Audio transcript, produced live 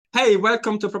Hey,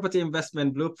 welcome to Property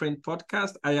Investment Blueprint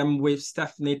Podcast. I am with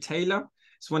Stephanie Taylor.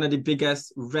 It's one of the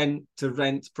biggest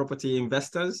rent-to-rent property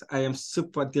investors. I am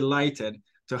super delighted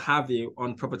to have you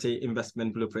on Property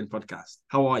Investment Blueprint Podcast.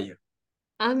 How are you?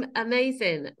 I'm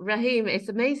amazing. Raheem, it's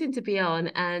amazing to be on.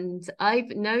 And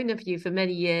I've known of you for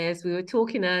many years. We were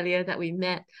talking earlier that we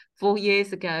met 4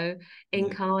 years ago in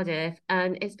Cardiff.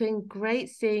 And it's been great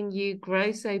seeing you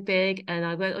grow so big. And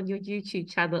I went on your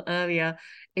YouTube channel earlier.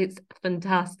 It's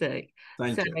fantastic.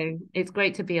 Thank you. It's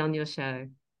great to be on your show.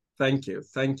 Thank you.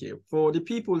 Thank you. For the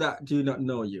people that do not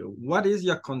know you, what is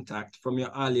your contact from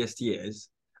your earliest years?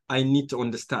 I need to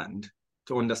understand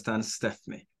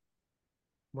Stephanie.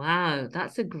 Wow,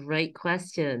 that's a great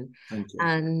question. Thank you.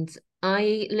 And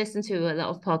I listen to a lot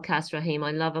of podcasts, Raheem.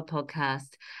 I love a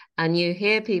podcast. And you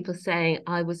hear people saying,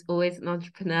 I was always an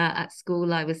entrepreneur at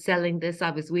school. I was selling this.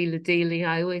 I was wheeler dealing.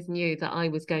 I always knew that I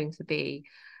was going to be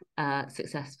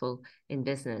successful in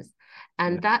business.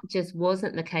 And that just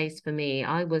wasn't the case for me.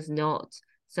 I was not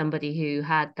somebody who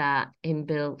had that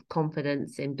inbuilt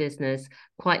confidence in business,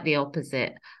 quite the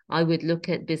opposite. I would look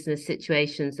at business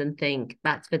situations and think,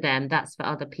 that's for them, that's for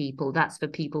other people, that's for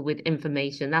people with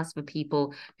information, that's for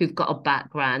people who've got a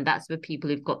background, that's for people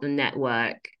who've got the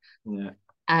network. Yeah.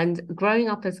 And growing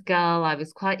up as a girl, I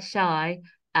was quite shy.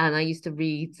 And I used to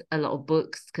read a lot of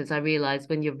books because I realized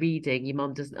when you're reading, your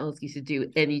mom doesn't ask you to do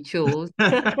any chores.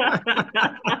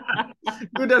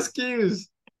 Good excuse.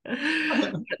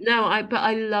 No,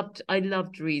 I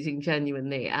loved reading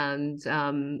genuinely, and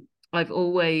I've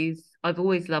always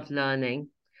loved learning.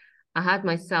 I had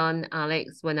my son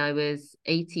Alex when I was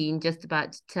 18, just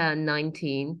about to turn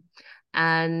 19,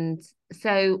 and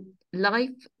so life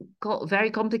got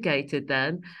very complicated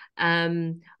then,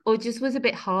 or just was a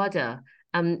bit harder.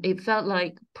 It felt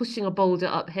like pushing a boulder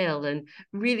uphill and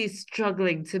really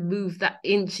struggling to move that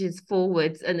inches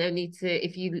forwards, and only to,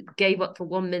 if you gave up for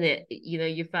 1 minute,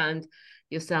 you found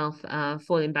yourself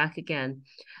falling back again.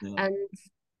 Yeah. And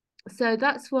so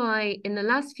that's why in the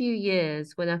last few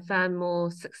years, when I found more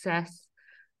success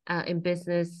in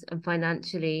business and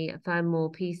financially, I found more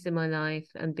peace in my life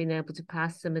and been able to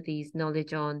pass some of these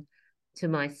knowledge on to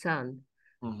my son.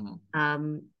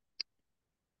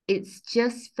 It's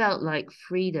just felt like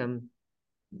freedom.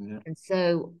 Yeah. And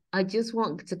so I just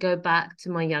want to go back to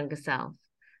my younger self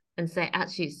and say,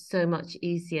 actually, it's so much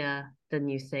easier than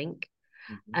you think.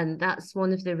 And that's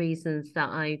one of the reasons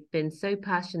that I've been so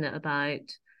passionate about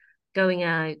going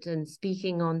out and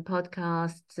speaking on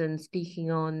podcasts and speaking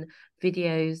on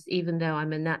videos, even though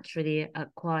I'm a naturally a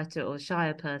quieter or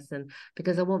shyer person,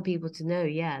 because I want people to know,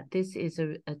 this is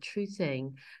a true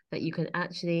thing, that you can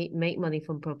actually make money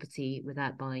from property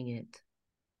without buying it.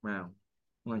 Wow.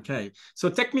 Okay. So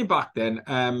take me back then.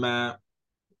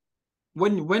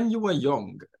 When you were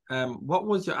young, what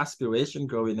was your aspiration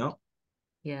growing up?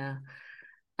 Yeah.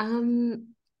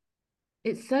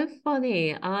 It's so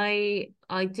funny. I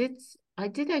did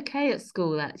okay at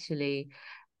school actually.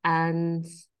 And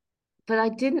but I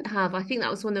didn't have, I think that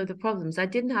was one of the problems. I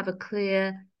didn't have a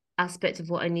clear aspect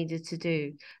of what I needed to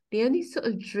do. The only sort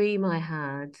of dream I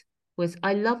had was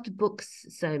I loved books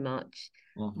so much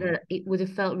that it would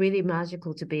have felt really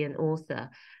magical to be an author.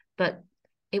 But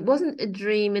it wasn't a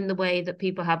dream in the way that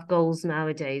people have goals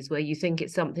nowadays, where you think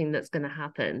it's something that's going to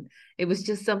happen. It was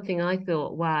just something I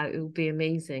thought, wow, it would be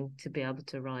amazing to be able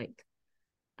to write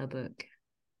a book.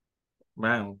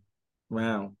 Wow.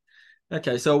 Wow.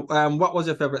 Okay, so what was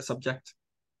your favorite subject?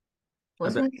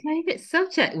 What's my favorite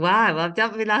subject? Wow, I've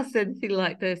never been asked anything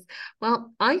like this.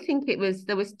 Well, I think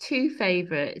there was two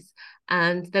favorites,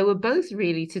 and they were both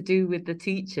really to do with the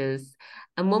teachers.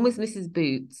 And one was Mrs.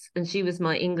 Boots, and she was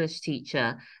my English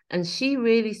teacher, and she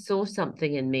really saw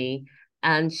something in me,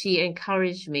 and she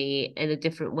encouraged me in a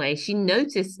different way. She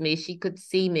noticed me, she could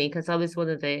see me, because I was one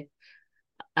of the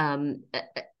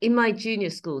in my junior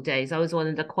school days, I was one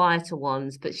of the quieter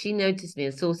ones, but she noticed me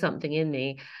and saw something in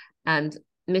me. And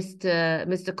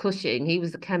Mr. Cushing, he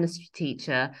was the chemistry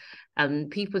teacher, and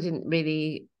people didn't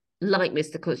really like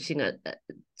Mr. Cushing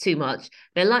too much.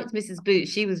 They liked Mrs.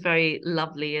 Boots. She was very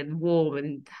lovely and warm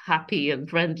and happy and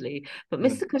friendly. But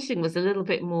Mr. Cushing was a little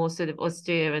bit more sort of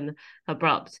austere and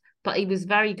abrupt. But he was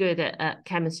very good at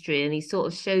chemistry, and he sort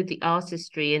of showed the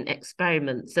artistry in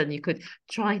experiments, and you could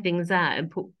try things out and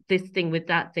put this thing with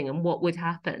that thing and what would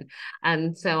happen.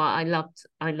 And so I loved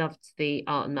the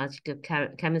art and magic of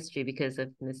chemistry because of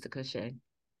Mr. Cushing.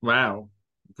 Wow.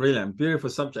 Brilliant. Beautiful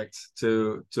subject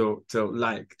to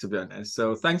like, to be honest.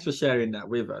 So thanks for sharing that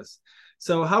with us.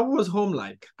 So how was home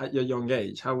like at your young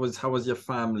age? How was your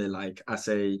family like as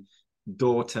a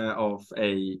daughter of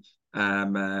a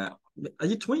are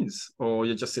you twins or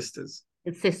you're just sisters?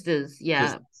 Sisters, yeah,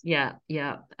 Sisters. yeah,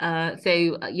 yeah.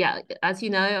 Yeah, as you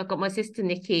know, I've got my sister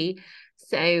Nikki.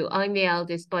 So I'm the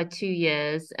eldest by 2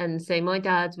 years, and so my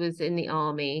dad was in the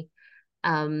army,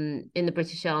 in the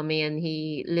British Army, and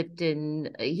he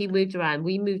moved around.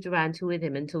 We moved around with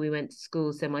him until we went to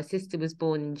school. So my sister was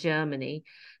born in Germany.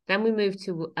 Then we moved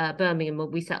to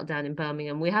Birmingham. We settled down in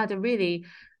Birmingham. We had a really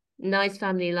nice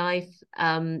family life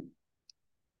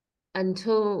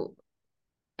until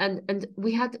and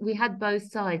we had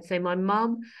both sides. So my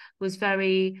mum was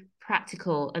very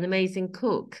practical, an amazing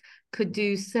cook, could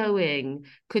do sewing,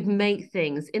 could make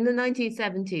things. In the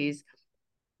 1970s,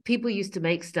 people used to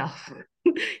make stuff.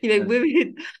 Yes.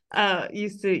 Women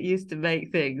used to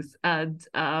make things. And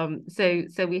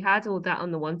so we had all that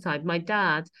on the one side. My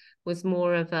dad was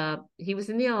more of he was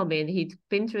in the army, and he'd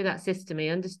been through that system. He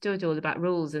understood all about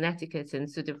rules and etiquette, and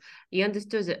sort of he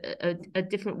understood a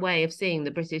different way of seeing the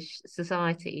British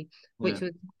society, Yeah. which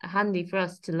was handy for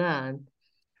us to learn.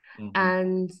 Mm-hmm.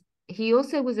 And he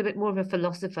also was a bit more of a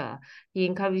philosopher. He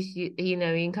encouraged he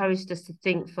encouraged us to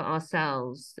think for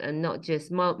ourselves, and not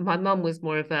just my mum was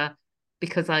more of a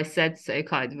because I said so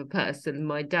kind of a person.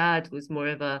 My dad was more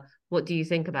of a what do you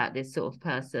think about this sort of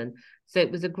person. So it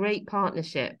was a great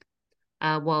partnership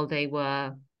while they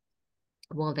were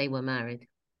married.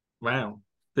 Wow,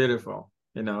 beautiful.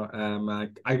 I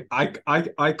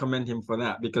commend him for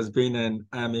that, because being an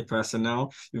army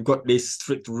personnel, you've got these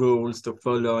strict rules to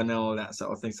follow and all that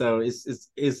sort of thing. So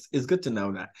it's good to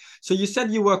know that. So you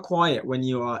said you were quiet when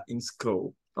you are in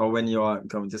school, or when you are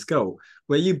going to school.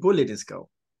 Were you bullied in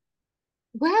school?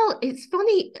 Well, it's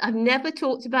funny. I've never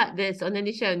talked about this on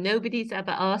any show. Nobody's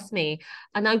ever asked me.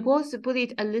 And I was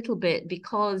bullied a little bit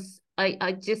because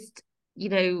I just,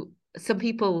 some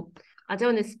people, I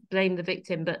don't want to blame the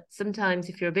victim, but sometimes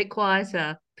if you're a bit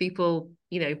quieter, people,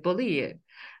 bully you.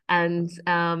 And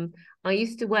I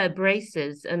used to wear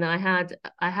braces, and I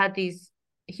had these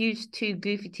huge two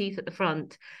goofy teeth at the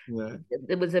front. Yeah.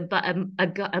 There was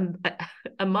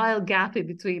a mile gap in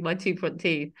between my two front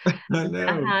teeth. I And I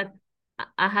know. had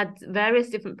I had various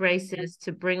different braces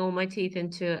to bring all my teeth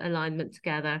into alignment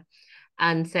together.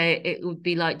 And so it would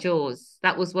be like Jaws.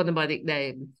 That was one of my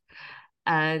nicknames.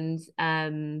 And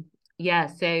yeah,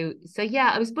 so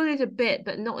yeah, I was bullied a bit,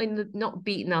 but not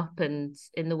beaten up and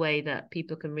in the way that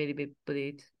people can really be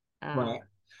bullied uh Right.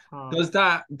 hard.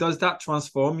 Does that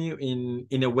transform you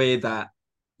in a way that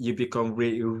you become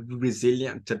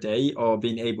resilient today, or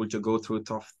being able to go through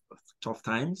tough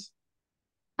times?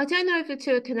 I don't know if the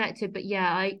two are connected, but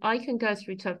yeah, I can go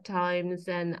through tough times,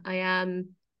 and I am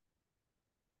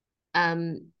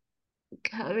um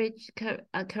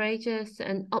courageous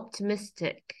and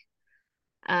optimistic.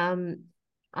 Um,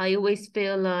 I always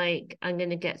feel like I'm going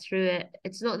to get through it.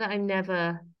 It's not that I'm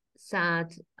never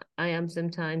sad. I am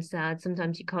sometimes sad.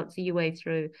 Sometimes you can't see your way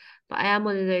through. But I am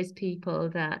one of those people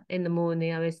that in the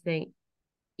morning I always think,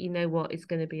 you know what, it's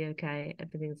going to be okay.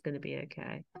 Everything's going to be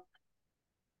okay.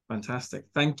 Fantastic.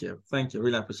 Thank you. Thank you.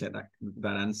 Really appreciate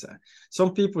that answer.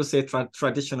 Some people say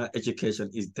traditional education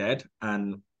is dead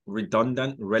and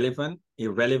redundant, relevant,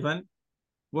 irrelevant.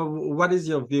 Well, what is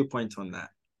your viewpoint on that?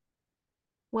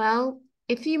 Well,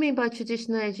 if you mean by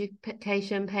traditional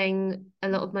education, paying a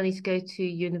lot of money to go to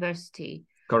university,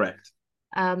 Correct.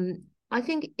 Um, I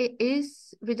think it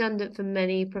is redundant for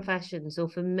many professions, or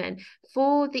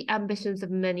for the ambitions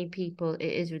of many people, it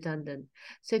is redundant.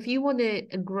 So if you want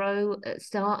to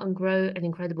start and grow an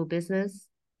incredible business,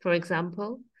 for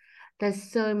example,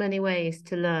 there's so many ways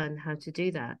to learn how to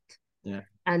do that. Yeah.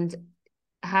 And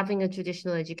having a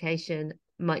traditional education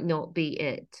might not be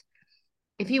it.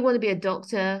 If you want to be a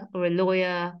doctor or a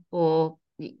lawyer or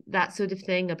that sort of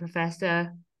thing, a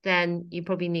professor, then you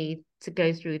probably need to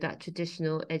go through that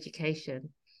traditional education.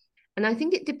 And I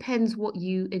think it depends what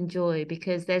you enjoy,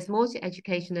 because there's more to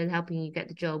education than helping you get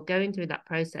the job, going through that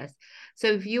process. So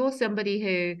if you're somebody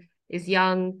who is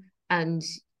young and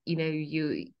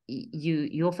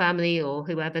your family or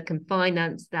whoever can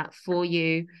finance that for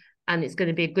you, and it's going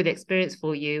to be a good experience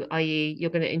for you, i.e. you're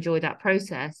going to enjoy that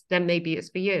process, then maybe it's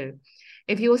for you.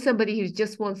 If you're somebody who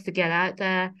just wants to get out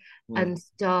there Yeah. and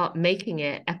start making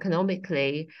it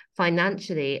economically,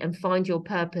 financially, and find your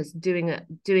purpose doing it,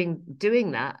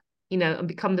 doing that, and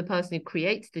become the person who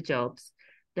creates the jobs,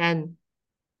 then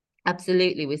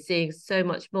absolutely, we're seeing so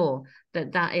much more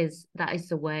that is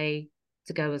the way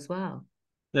to go as well.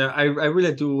 Yeah, I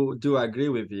really do agree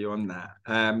with you on that.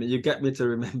 You get me to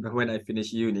remember when I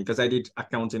finished uni, because I did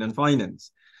accounting and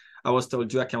finance. I was told,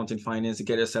 do accounting finance, you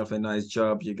get yourself a nice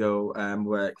job, you go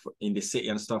work in the city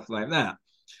and stuff like that.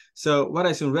 So what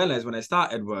I soon realized when I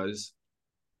started was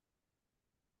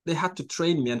they had to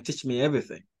train me and teach me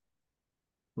everything,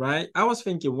 right? I was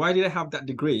thinking, why did I have that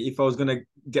degree if I was going to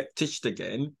get teached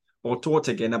again or taught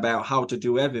again about how to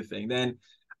do everything? Then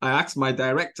I asked my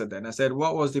director then, I said,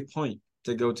 what was the point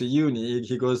to go to uni?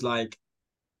 He goes like,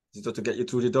 just to get you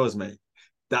through the doors, mate.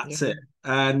 Yeah. That's it.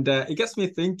 And it gets me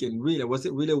thinking, really, was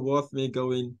it really worth me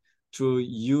going through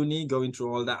uni, going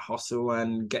through all that hustle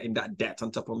and getting that debt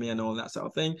on top of me and all that sort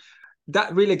of thing?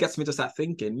 That really gets me to start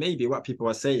thinking maybe what people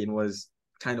were saying was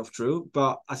kind of true.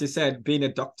 But as you said, being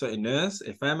a doctor, a nurse,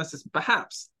 a pharmacist,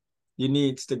 perhaps you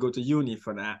need to go to uni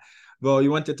for that. But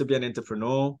you wanted to be an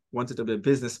entrepreneur, wanted to be a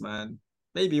businessman.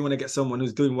 Maybe you want to get someone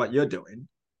who's doing what you're doing,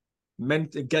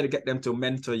 get them to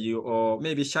mentor you or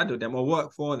maybe shadow them or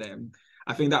work for them.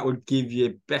 I think that would give you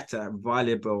a better,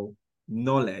 valuable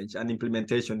knowledge and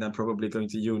implementation than probably going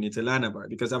to uni to learn about it.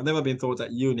 Because I've never been taught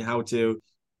at uni how to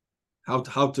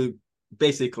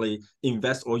basically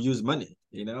invest or use money.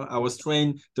 You know, I was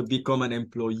trained to become an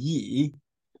employee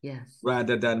Yes.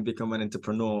 rather than become an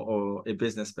entrepreneur or a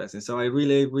business person. So I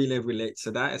really, really relate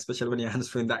to that, especially when you're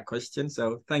answering that question.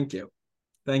 So thank you.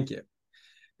 Thank you.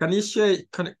 Can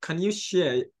you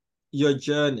share your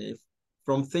journey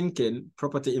from thinking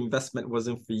property investment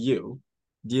wasn't for you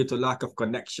due to lack of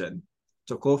connection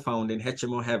to co-founding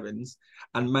HMO Heavens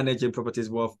and managing properties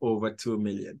worth over 2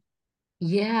 million?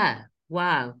 Yeah.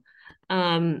 Wow.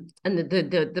 And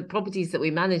the properties that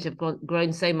we manage have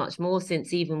grown so much more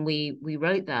since even we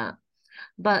wrote that.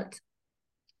 But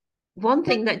one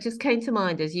thing that just came to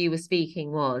mind as you were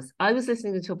speaking was I was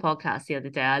listening to a podcast the other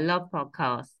day. I love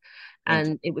podcasts, Thank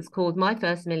you. and it was called My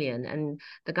First Million. And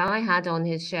the guy had on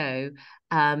his show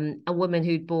a woman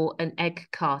who'd bought an egg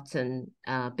carton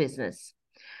business,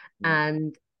 Yeah.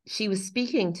 and she was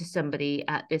speaking to somebody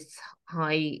at this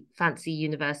high fancy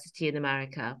university in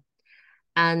America.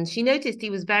 And she noticed he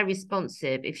was very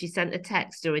responsive. If she sent a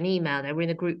text or an email, they were in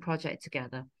a group project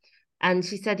together. And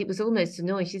she said it was almost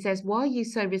annoying. She says, "Why are you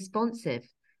so responsive?"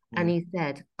 And Yeah. he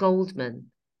said,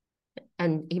 "Goldman."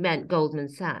 And he meant Goldman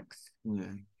Sachs.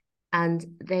 Yeah.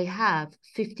 And they have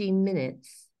 15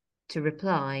 minutes to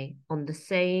reply on the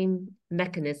same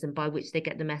mechanism by which they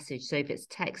get the message. So if it's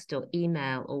text or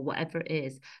email or whatever it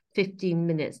is, 15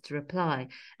 minutes to reply.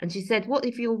 And she said, "What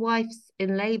if your wife's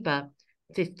in labor?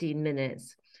 15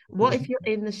 minutes. What if you're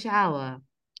in the shower?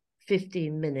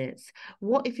 15 minutes.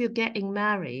 What if you're getting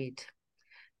married?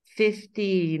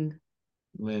 15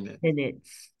 Minute.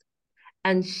 minutes."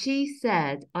 And she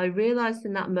said, "I realized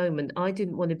in that moment I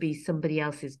didn't want to be somebody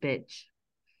else's bitch."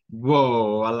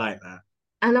 Whoa, I like that.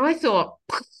 And I thought,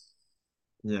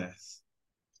 Yes.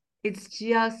 it's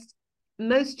just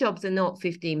most jobs are not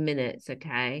 15 minutes,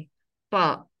 okay?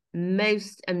 But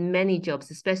most and many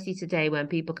jobs, especially today when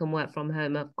people can work from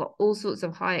home, have got all sorts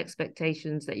of high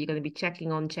expectations that you're going to be checking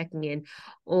on, checking in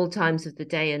all times of the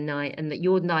day and night, and that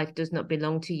your life does not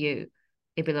belong to you.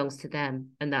 It belongs to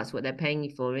them. And that's what they're paying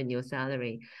you for in your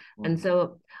salary. And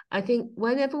so I think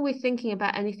whenever we're thinking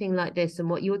about anything like this, and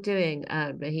what you're doing,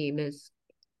 Raheem, is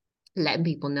letting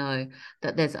people know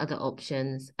that there's other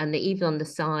options, and that even on the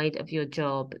side of your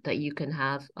job that you can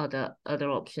have other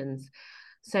options.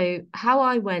 So how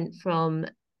I went from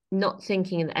not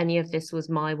thinking that any of this was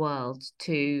my world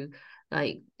to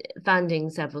like founding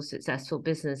several successful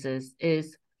businesses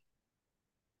is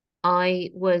I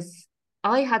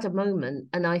had a moment,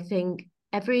 and I think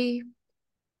every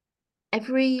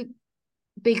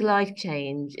big life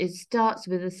change, it starts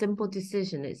with a simple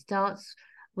decision. It starts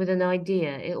with an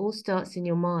idea. It all starts in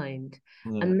your mind.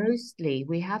 Yeah. And mostly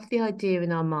we have the idea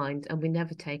in our mind and we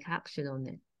never take action on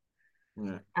it.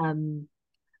 Yeah.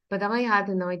 But I had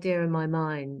an idea in my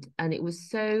mind, and it was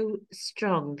so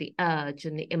strong, the urge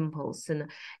and the impulse.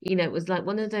 And, it was like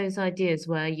one of those ideas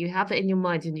where you have it in your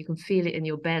mind and you can feel it in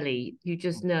your belly. You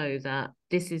just know that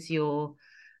this is your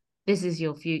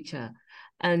future.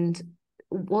 And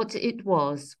what it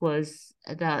was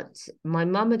that my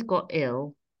mum had got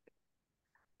ill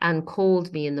and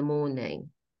called me in the morning.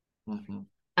 Mm-hmm.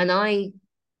 And I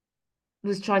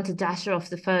was trying to dash her off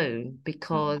the phone Mm-hmm.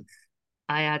 because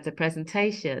I had a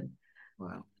presentation.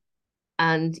 Wow.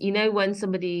 And when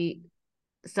somebody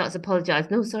starts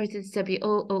apologizing, "No, sorry to disturb you.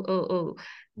 Oh, oh, oh, oh."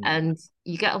 Yeah. And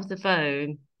you get off the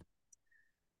phone.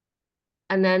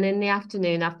 And then in the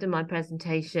afternoon, after my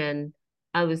presentation,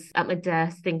 I was at my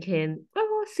desk thinking,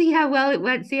 "Oh, see how well it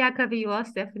went. See how clever you are,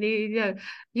 Stephanie.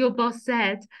 Your boss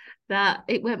said that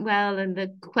it went well, and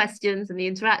the questions and the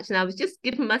interaction." I was just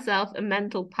giving myself a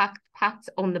mental pat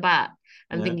on the back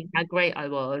and Yeah. thinking how great I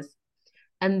was.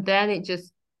 And then it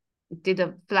just did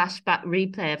a flashback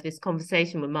replay of this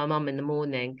conversation with my mum in the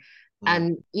morning. Yeah.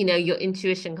 And your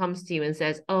intuition comes to you and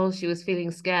says, "Oh, she was feeling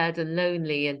scared and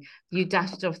lonely, and you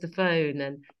dashed off the phone."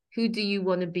 And who do you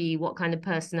want to be? What kind of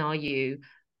person are you?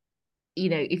 You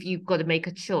know, if you've got to make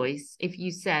a choice, if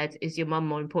you said, is your mum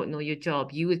more important or your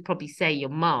job? You would probably say your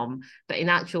mum, but in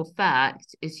actual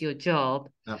fact, it's your job.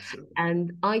 Absolutely.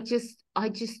 And I just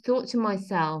thought to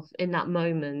myself in that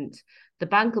moment, the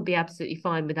bank will be absolutely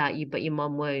fine without you, but your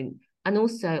mum won't. And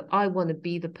also, I want to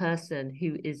be the person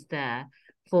who is there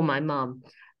for my mum.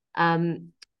 Um,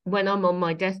 when I'm on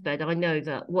my deathbed, I know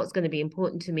that what's going to be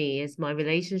important to me is my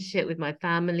relationship with my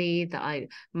family,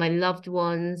 my loved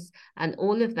ones, and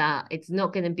all of that. It's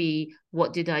not going to be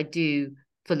what did I do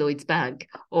for Lloyd's Bank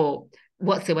or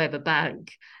whatsoever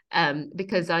bank,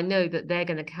 because I know that they're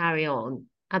going to carry on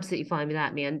absolutely fine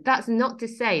without me. And that's not to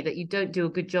say that you don't do a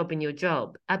good job in your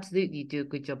job. Absolutely, you do a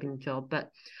good job in your job.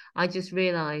 But I just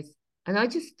realized, and I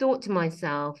just thought to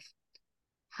myself,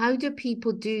 how do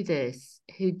people do this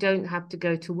who don't have to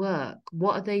go to work?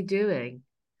 What are they doing?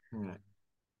 Yeah.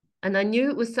 And I knew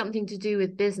it was something to do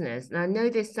with business. And I know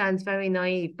this sounds very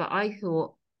naive, but I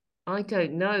thought, I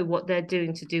don't know what they're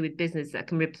doing to do with business that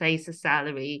can replace a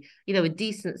salary, you know, a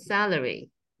decent salary.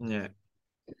 Yeah.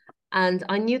 And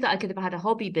I knew that I could have had a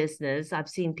hobby business. I've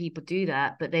seen people do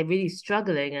that, but they're really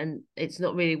struggling and it's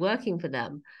not really working for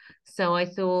them. So I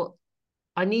thought,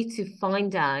 I need to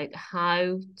find out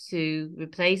how to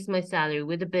replace my salary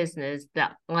with a business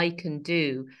that I can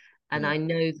do. And Yeah. I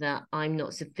know that I'm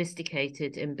not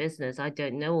sophisticated in business. I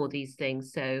don't know all these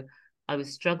things. So I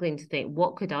was struggling to think,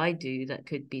 what could I do that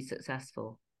could be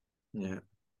successful? Yeah.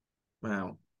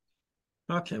 Wow.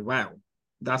 Okay. Wow.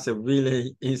 That's a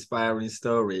really inspiring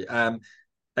story.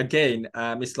 Again,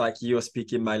 it's like you're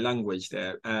speaking my language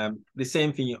there. The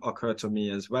same thing occurred to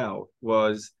me as well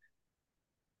was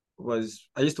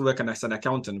I used to work as an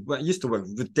accountant, but I used to work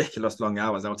ridiculous long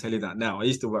hours. I'll tell you that now. I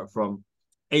used to work from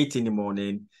 8 in the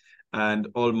morning and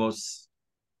almost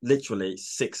literally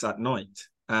 6 at night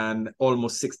and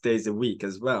almost 6 days a week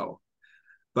as well.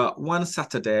 But one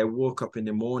Saturday I woke up in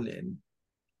the morning,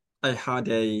 I had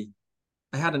an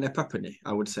epiphany,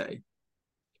 I would say.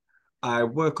 I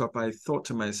woke up, I thought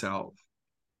to myself,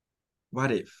 what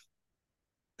if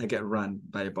I get run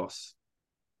by a boss?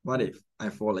 What if I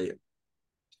fall ill?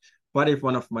 What if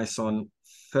one of my son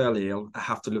fell ill? I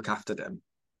have to look after them.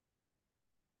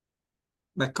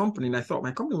 And I thought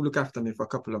my company will look after me for a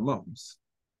couple of months,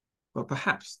 but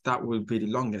perhaps that will be the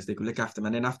longest they could look after me.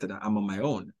 And then after that, I'm on my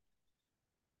own.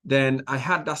 Then I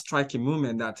had that striking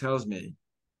moment that tells me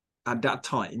at that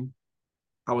time,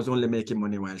 I was only making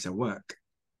money whilst I work.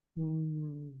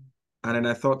 Mm. And then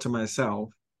I thought to myself,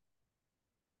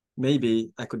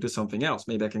 maybe I could do something else.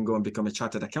 Maybe I can go and become a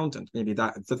chartered accountant. Maybe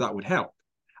that would help.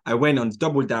 I went on,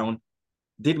 doubled down,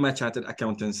 did my chartered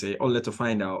accountancy, only to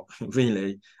find out,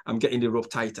 really, I'm getting the rope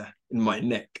tighter in my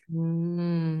neck.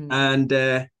 Mm.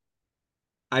 And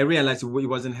I realized it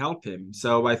wasn't helping.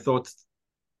 So I thought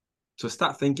to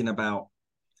start thinking about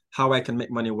how I can make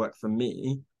money work for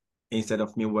me instead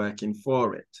of me working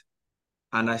for it.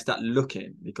 And I start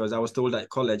looking because I was told at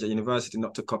college, at university,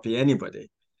 not to copy anybody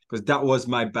because that was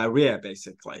my barrier,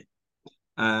 basically.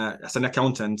 As an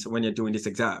accountant, when you're doing these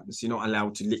exams, you're not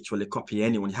allowed to literally copy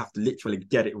anyone. You have to literally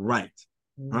get it right,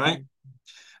 right?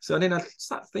 So then I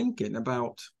start thinking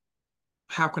about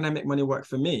how can I make money work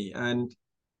for me and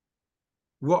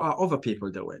what are other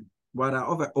people doing? What are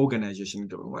other organizations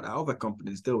doing? What are other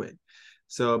companies doing?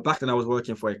 So back then I was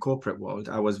working for a corporate world.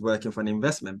 I was working for an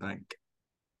investment bank.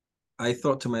 I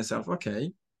thought to myself,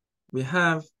 okay, we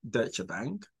have Deutsche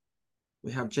Bank,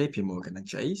 we have JP Morgan and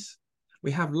Chase,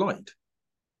 we have Lloyd.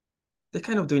 They're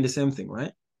kind of doing the same thing,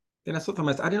 right? Then I thought to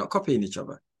myself, are they not copying each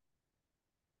other?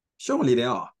 Surely they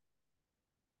are,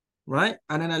 right?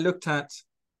 And then I looked at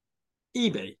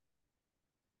eBay. I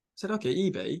said, okay,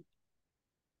 eBay.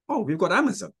 Oh, we've got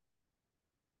Amazon.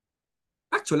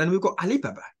 Actually, and we've got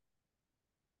Alibaba.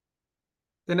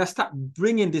 Then I start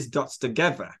bringing these dots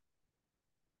together.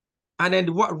 And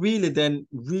then what really then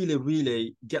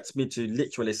really gets me to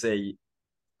literally say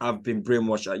I've been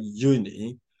brainwashed at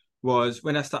uni was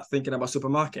when I start thinking about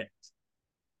supermarkets.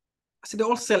 I said, they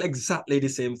all sell exactly the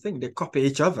same thing. They copy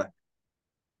each other,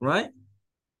 right?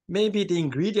 Maybe the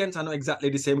ingredients are not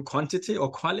exactly the same quantity or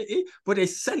quality, but they're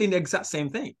selling the exact same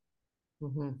thing.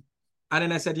 Mm-hmm. And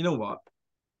then I said, you know what?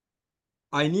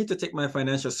 I need to take my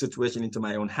financial situation into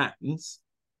my own hands,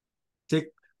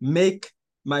 make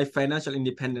my financial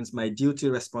independence my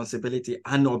duty, responsibility,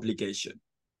 and obligation.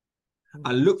 Mm-hmm.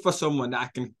 And look for someone that I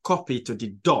can copy to the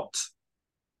dot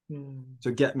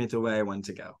to get me to where I want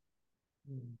to go.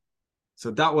 Mm.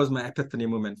 So that was my epiphany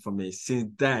moment for me.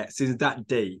 Since that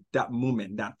day, that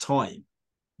moment, that time,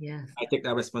 yes, I take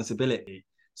that responsibility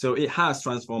So it has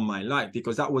transformed my life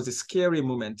because that was a scary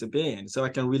moment to be in. So I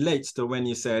can relate to when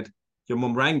you said your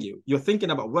mom rang you. You're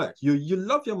thinking about work. You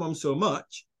love your mom so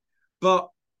much, but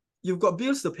you've got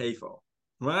bills to pay for,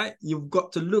 right? You've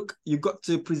got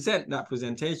to present that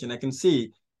presentation. I can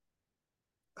see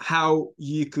how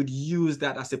you could use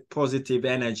that as a positive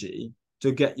energy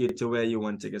to get you to where you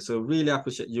want to get. So really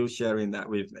appreciate you sharing that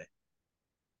with me.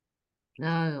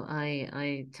 No,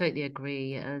 I totally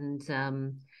agree. And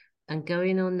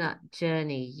going on that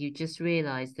journey, you just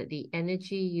realize that the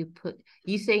energy you put,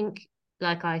 you think,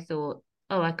 like I thought,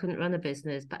 oh, I couldn't run a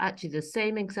business, but actually the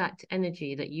same exact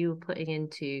energy that you were putting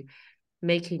into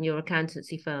making your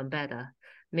accountancy firm better,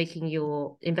 making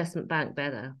your investment bank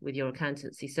better with your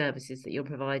accountancy services that you're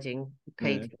providing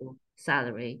paid for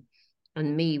salary,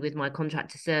 and me with my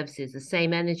contractor services, the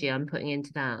same energy I'm putting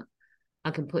into that,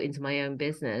 I can put into my own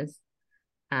business.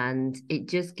 And it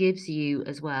just gives you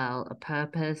as well a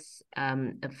purpose,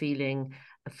 a feeling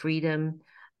of freedom,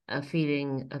 a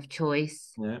feeling of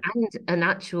choice, and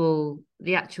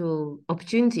the actual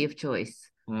opportunity of choice.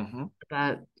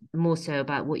 About more so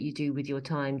about what you do with your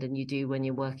time than you do when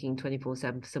you're working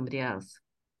 24/7 for somebody else.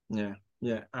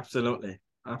 Yeah, absolutely.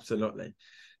 Absolutely.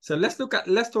 So let's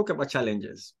talk about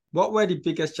challenges. What were the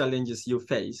biggest challenges you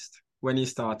faced when you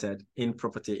started in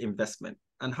property investment,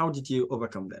 and how did you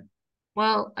overcome them?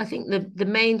 Well, I think the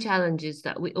main challenges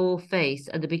that we all face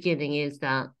at the beginning is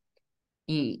that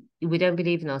we don't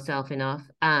believe in ourselves enough,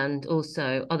 and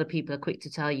also other people are quick to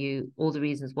tell you all the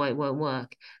reasons why it won't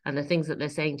work, and the things that they're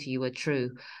saying to you are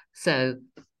true. So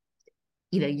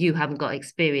you haven't got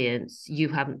experience, you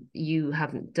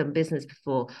haven't done business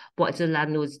before. What if the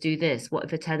landlords do this? What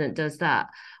if a tenant does that?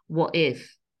 What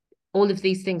if all of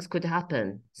these things could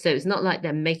happen? So it's not like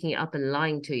they're making it up and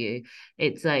lying to you.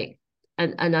 It's like,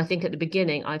 and I think at the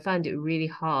beginning I found it really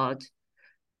hard.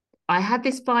 I had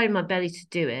this fire in my belly to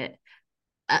do it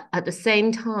at the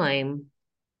same time,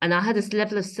 and I had this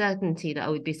level of certainty that I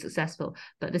would be successful,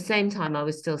 but at the same time I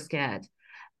was still scared.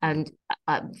 And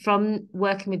from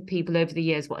working with people over the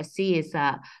years, what I see is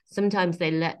that sometimes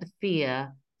they let the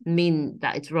fear mean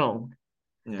that it's wrong.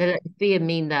 They let the fear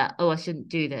mean that, oh, I shouldn't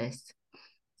do this.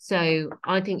 So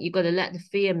I think you've got to let the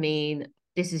fear mean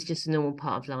this is just a normal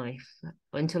part of life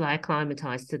until I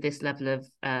acclimatize to this level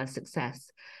of success.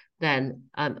 Then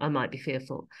I might be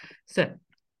fearful. So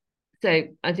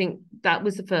I think that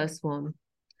was the first one.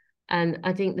 And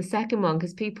I think the second one,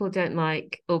 because people don't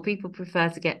like, or people prefer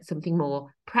to get something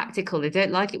more practical. They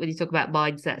don't like it when you talk about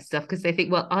mindset stuff because they think,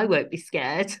 well, I won't be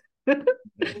scared.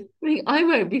 I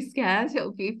won't be scared.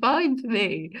 It'll be fine for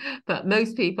me. But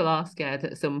most people are scared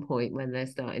at some point when they're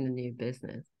starting a new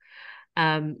business.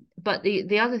 But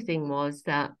the other thing was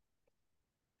that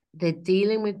they're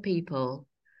dealing with people.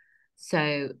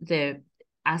 So they're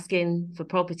asking for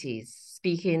properties,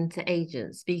 speaking to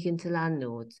agents, speaking to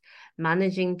landlords,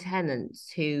 managing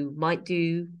tenants who might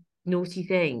do naughty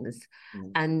things,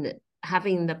 and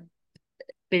having the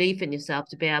belief in yourself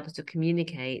to be able to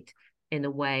communicate in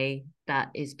a way that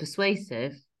is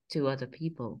persuasive to other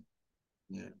people.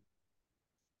 Yeah.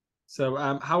 So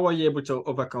how are you able to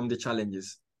overcome the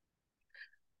challenges?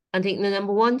 I think the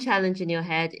number one challenge in your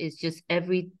head is just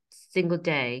every single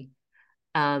day.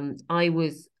 I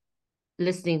was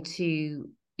listening to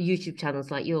YouTube channels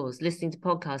like yours, listening to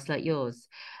podcasts like yours,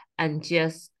 and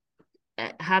just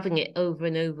having it over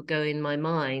and over go in my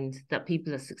mind that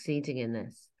people are succeeding in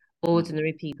this.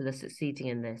 Ordinary people are succeeding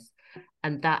in this.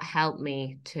 And that helped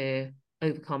me to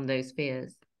overcome those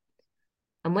fears.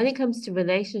 And when it comes to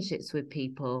relationships with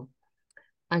people,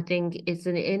 I think it's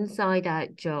an inside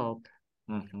out job.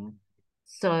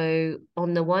 So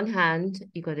on the one hand,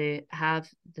 you got to have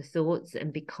the thoughts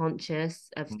and be conscious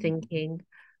of thinking,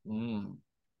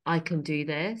 I can do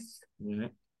this.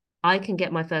 I can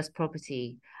get my first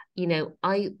property. You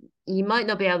might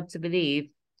not be able to believe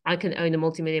I can own a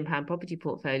multi-million-pound property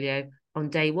portfolio on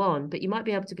day one, but you might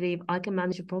be able to believe I can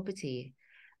manage a property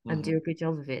and do a good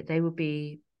job of it. They would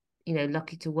be,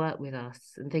 lucky to work with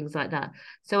us and things like that.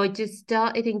 So I just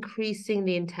started increasing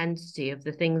the intensity of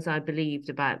the things I believed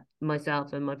about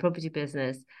myself and my property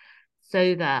business,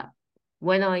 so that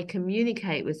when I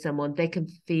communicate with someone, they can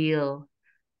feel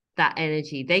that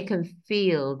energy. They can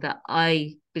feel that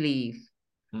I believe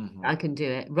I can do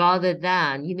it, rather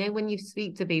than, when you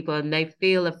speak to people and they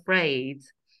feel afraid.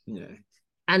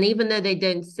 And even though they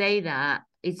don't say that,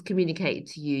 it's communicated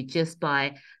to you just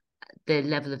by the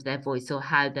level of their voice or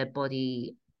how their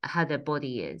body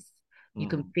is. You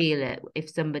can feel it. If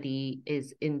somebody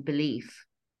is in belief,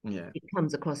 it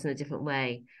comes across in a different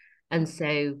way. And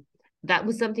so that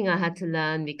was something I had to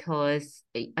learn, because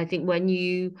I think when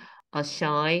you are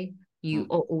shy You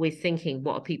are always thinking,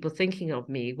 what are people thinking of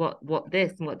me? What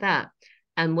this and what that?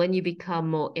 And when you become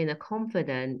more inner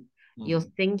confident, you're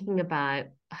thinking about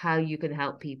how you can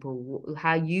help people,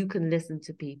 how you can listen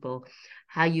to people,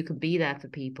 how you can be there for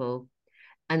people.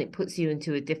 And it puts you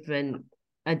into a different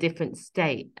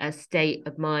state, a state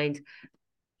of mind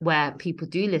where people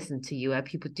do listen to you, where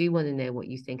people do want to know what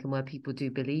you think, and where people do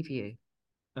believe you.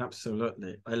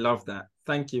 Absolutely. I love that.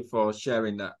 Thank you for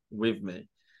sharing that with me.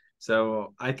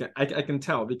 So I can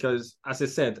tell because, as I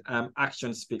said,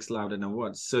 action speaks louder than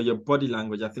words. So your body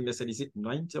language, I think they said, is it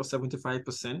 90 or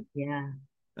 75%? Yeah.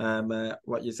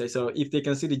 What you say. So if they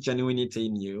can see the genuinity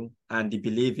in you and they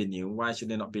believe in you, why should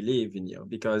they not believe in you?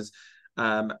 Because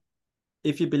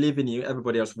if you believe in you,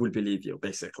 everybody else will believe you,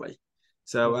 basically.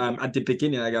 So at the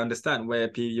beginning, I understand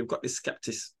where you've got this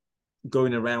skeptics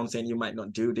going around saying you might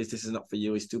not do this, this is not for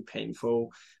you, it's too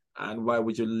painful. And why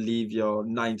would you leave your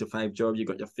 9 to 5 job? You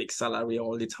got your fixed salary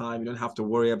all the time. You don't have to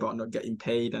worry about not getting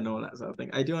paid and all that sort of thing.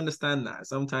 I do understand that.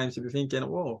 Sometimes you'll be thinking,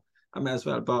 whoa, I might as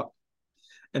well. But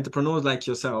entrepreneurs like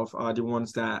yourself are the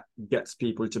ones that gets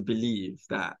people to believe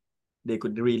that they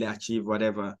could really achieve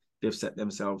whatever they've set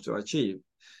themselves to achieve.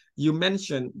 You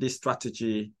mentioned this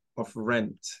strategy of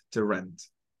rent to rent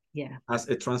as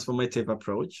a transformative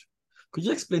approach. Could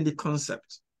you explain the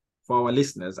concept for our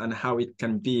listeners and how it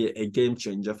can be a game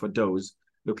changer for those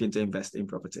looking to invest in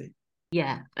property?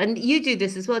 Yeah. And you do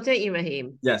this as well, don't you,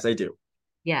 Raheem? Yes, I do.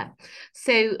 Yeah.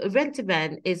 So rent to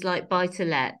rent is like buy to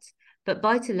let, but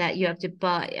buy to let you have to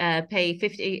pay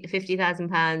 50,000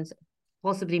 pounds,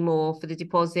 possibly more for the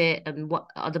deposit and what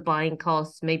other buying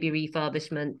costs, maybe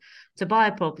refurbishment to buy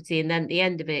a property. And then at the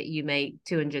end of it, you make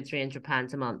 200, 300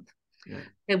 pounds a month. Yeah.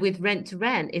 So with rent to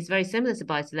rent, it's very similar to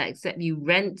buy to let, except you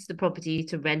rent the property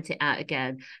to rent it out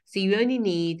again. So you only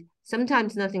need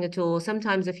sometimes nothing at all,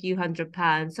 sometimes a few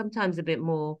 £100s, sometimes a bit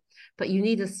more, but you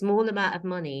need a small amount of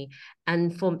money.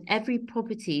 And from every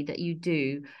property that you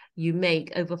do, you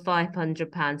make over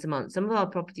 £500 a month. Some of our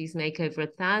properties make over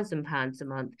 £1,000 a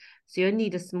month. So you only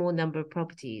need a small number of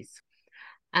properties.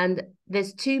 And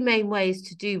there's two main ways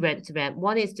to do rent to rent.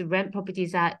 One is to rent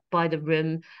properties out by the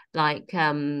room, like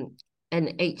an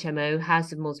HMO,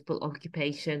 house of multiple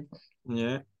occupation.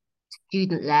 Yeah.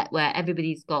 Student let, where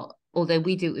everybody's got, although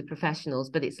we do it with professionals,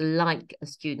 but it's like a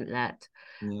student let,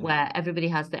 where everybody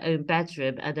has their own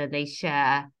bedroom and then they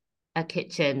share a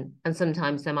kitchen, and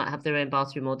sometimes they might have their own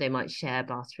bathroom or they might share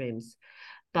bathrooms.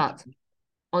 But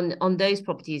on those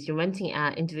properties, you're renting it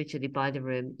out individually by the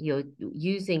room. You're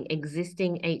using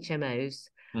existing HMOs,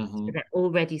 so they're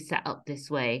already set up this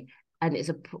way, and it's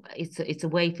a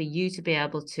way for you to be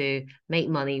able to make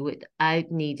money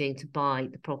without needing to buy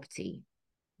the property.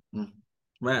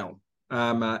 Well,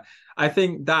 I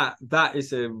think that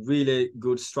is a really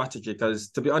good strategy because,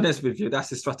 to be honest with you, that's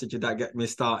the strategy that got me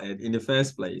started in the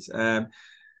first place.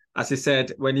 As I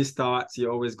said, when you start,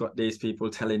 you always got these people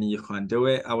telling you can't do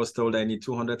it. I was told I need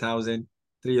 200,000,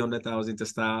 300,000 to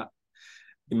start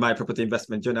in my property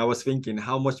investment journey. I was thinking,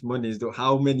 how much money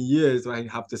how many years do I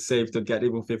have to save to get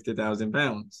even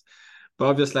 £50,000? But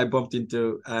obviously, I bumped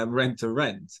into rent to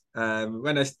rent.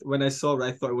 When I saw it,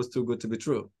 I thought it was too good to be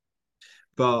true.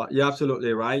 But you're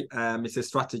absolutely right. It's a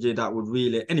strategy that would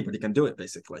really, anybody can do it,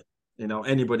 basically. You know,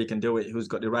 anybody can do it who's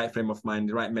got the right frame of mind,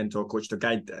 the right mentor coach to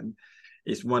guide them.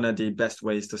 It's one of the best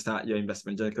ways to start your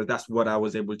investment journey because that's what I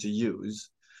was able to use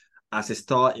as a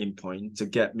starting point to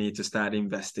get me to start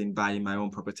investing, buying my own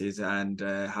properties and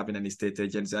having an estate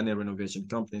agency and a renovation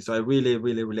company. So I really,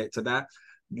 really relate to that.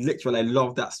 Literally, I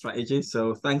love that strategy.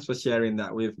 So thanks for sharing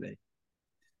that with me.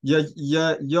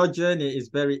 Your journey is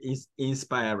very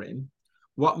inspiring.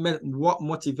 What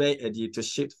motivated you to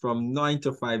shift from 9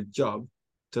 to 5 job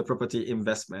to property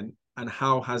investment, and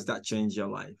how has that changed your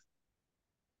life?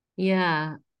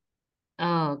 Yeah.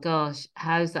 Oh gosh,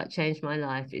 how's that changed my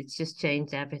life? It's just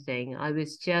changed everything. I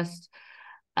was just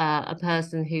a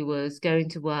person who was going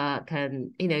to work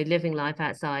and living life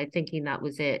outside, thinking that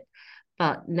was it.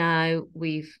 But now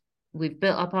we've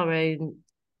built up our own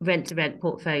rent to rent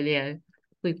portfolio.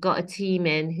 We've got a team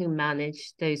in who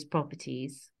manage those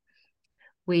properties.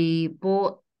 We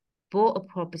bought a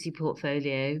property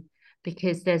portfolio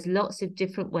because there's lots of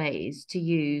different ways to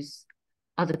use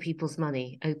other people's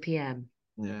money, OPM.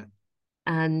 Yeah.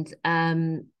 And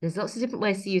there's lots of different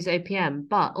ways to use OPM,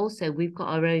 but also we've got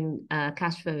our own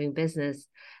cash flowing business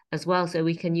as well. So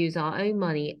we can use our own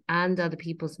money and other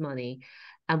people's money.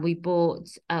 And we bought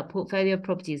a portfolio of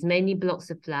properties, mainly blocks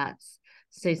of flats.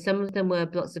 So some of them were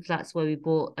blocks of flats where we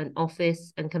bought an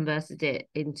office and converted it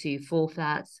into 4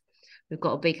 flats. We've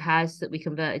got a big house that we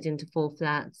converted into 4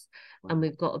 flats. Wow. And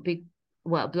we've got a big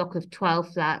a block of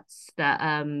 12 flats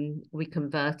that we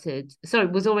converted. Sorry,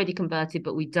 was already converted,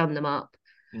 but we'd done them up.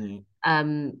 Mm.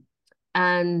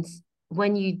 And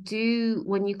when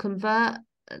you convert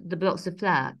the blocks of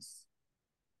flats,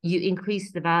 you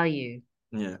increase the value.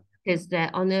 Yeah. Because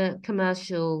they're on a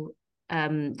commercial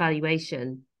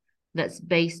valuation that's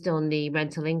based on the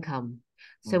rental income.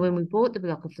 So when we bought the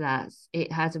block of flats,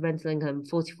 it has a rental income of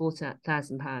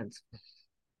 £44,000.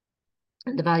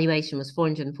 And the valuation was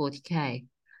 440k.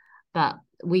 But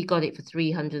we got it for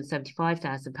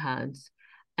 £375,000.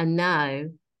 And now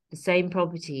the same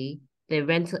property, the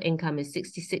rental income is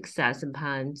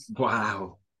 £66,000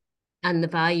 Wow. and the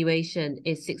valuation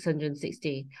is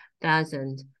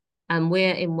 660,000. And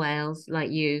we're in Wales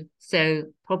like you,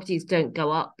 so properties don't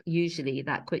go up usually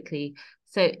that quickly.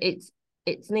 So it's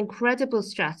an incredible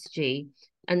strategy.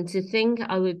 And to think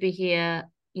I would be here,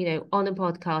 on a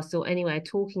podcast or anywhere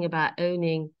talking about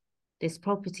owning this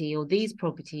property or these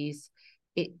properties,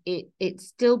 it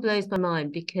still blows my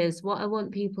mind, because what I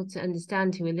want people to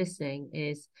understand who are listening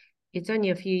is it's only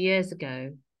a few years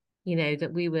ago,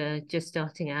 that we were just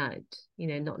starting out,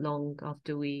 not long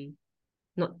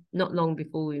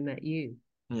before we met you.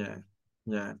 Yeah.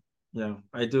 Yeah. Yeah.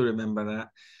 I do remember that.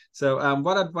 So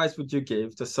what advice would you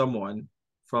give to someone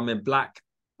from a Black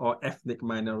or ethnic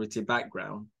minority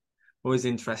background who is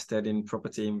interested in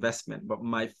property investment but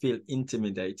might feel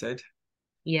intimidated?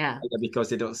 Yeah. Either because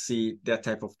they don't see that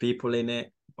type of people in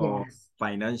it, or Yes.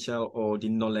 financial, or the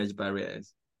knowledge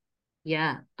barriers.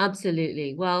 Yeah,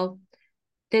 absolutely. Well,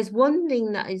 there's one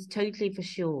thing that is totally for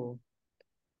sure.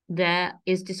 There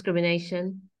is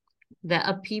discrimination. There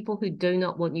are people who do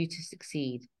not want you to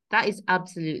succeed. That is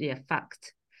absolutely a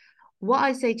fact. What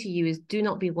I say to you is do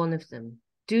not be one of them.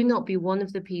 Do not be one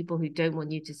of the people who don't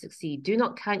want you to succeed. Do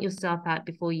not count yourself out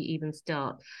before you even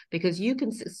start, because you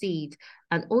can succeed.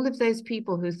 And all of those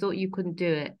people who thought you couldn't do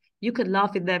it, you could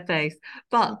laugh in their face.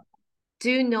 But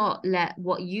do not let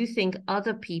what you think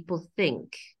other people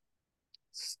think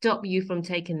stop you from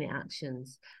taking the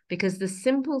actions, because the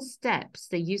simple steps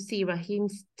that you see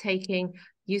Raheem's taking,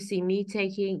 you see me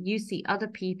taking, you see other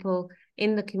people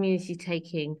in the community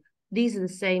taking, these are the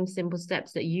same simple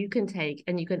steps that you can take,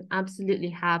 and you can absolutely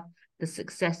have the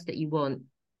success that you want.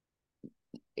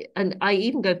 And I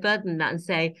even go further than that and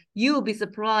say you will be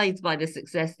surprised by the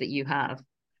success that you have,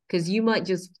 because you might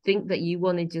just think that you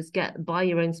want to just buy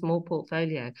your own small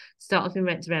portfolio, start off in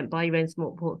rent to rent, buy your own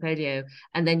small portfolio,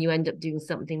 and then you end up doing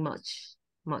something much,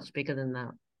 much bigger than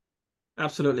that.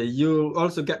 Absolutely. You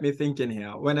also get me thinking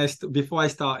here. Before I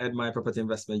started my property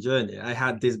investment journey, I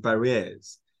had these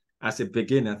barriers as a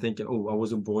beginner, thinking, oh, I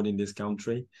wasn't born in this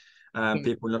country. Yeah.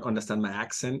 People don't understand my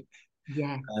accent.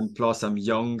 Yes. And plus I'm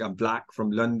young, I'm Black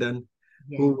from London.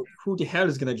 Yes. Who the hell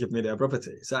is going to give me their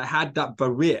property? So I had that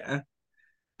barrier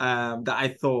that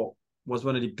I thought was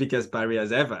one of the biggest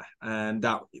barriers ever. And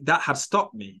that had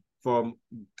stopped me from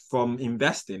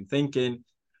investing, thinking,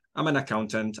 I'm an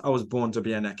accountant. I was born to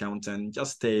be an accountant.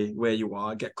 Just stay where you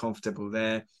are, get comfortable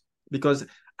there. Because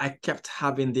I kept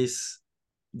having these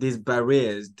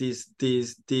barriers,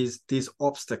 these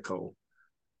obstacle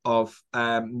of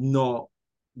not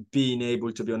being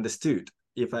able to be understood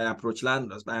if I approach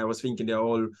landlords. But I was thinking they're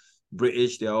all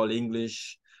British, they're all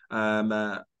English,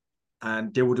 and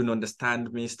they wouldn't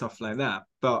understand me, stuff like that.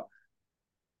 But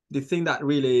the thing that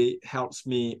really helps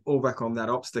me overcome that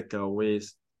obstacle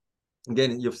is,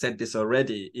 again, you've said this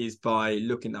already, is by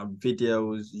looking at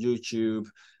videos, YouTube,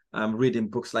 reading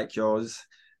books like yours,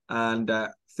 and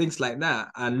things like that,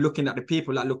 and looking at the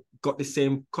people that got the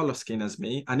same color skin as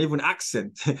me, and even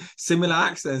accent, similar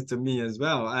accents to me as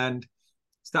well, and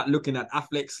start looking at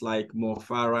athletes like Mo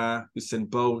Farah, Usain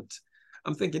Bolt.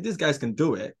 I'm thinking these guys can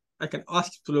do it. I can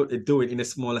absolutely do it in a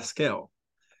smaller scale.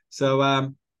 So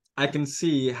I can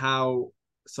see how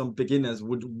some beginners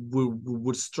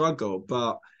would struggle,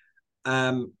 but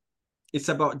it's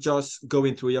about just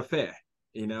going through your fear.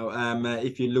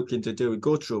 If you're looking to do it,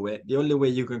 go through it. The only way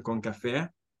you can conquer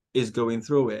fear is going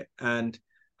through it. And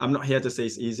I'm not here to say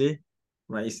it's easy,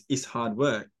 right? It's hard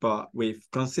work, but with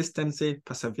consistency,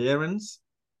 perseverance,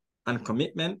 and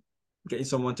commitment, getting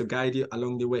someone to guide you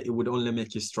along the way, it would only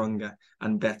make you stronger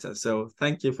and better. So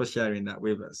thank you for sharing that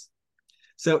with us.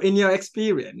 So in your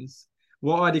experience,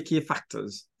 what are the key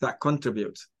factors that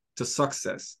contribute to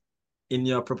success in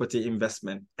your property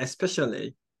investment,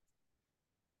 especially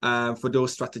for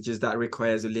those strategies that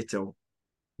requires a little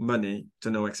money to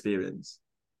no experience?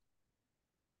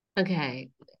 Okay.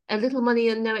 A little money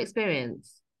and no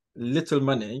experience. Little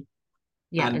money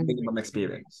Yeah, and and minimum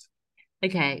experience.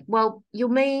 Okay, well, your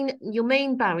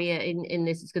main barrier in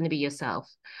this is going to be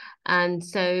yourself. And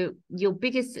so your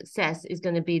biggest success is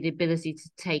going to be the ability to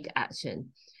take action.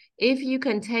 If you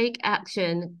can take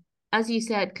action, as you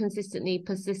said, consistently,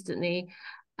 persistently,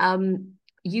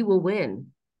 you will win.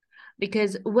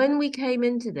 Because when we came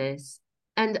into this,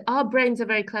 and our brains are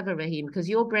very clever, Raheem, because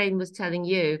your brain was telling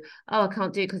you, oh, I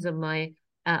can't do it because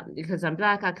I'm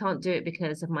black. I can't do it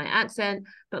because of my accent.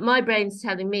 But my brain's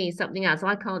telling me something else.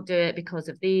 I can't do it because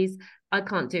of these. I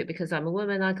can't do it because I'm a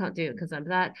woman. I can't do it because I'm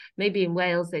black. Maybe in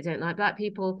Wales they don't like black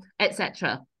people,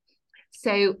 etc.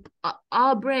 So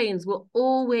our brains will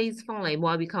always find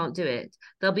why we can't do it.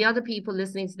 There'll be other people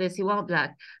listening to this who aren't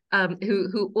black,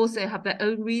 who also have their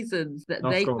own reasons that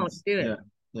Of they can't course. do it.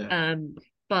 Yeah. Yeah.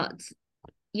 But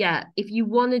yeah, if you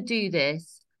want to do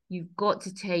this, you've got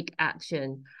to take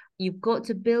action. You've got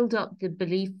to build up the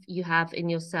belief you have in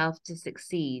yourself to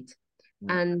succeed.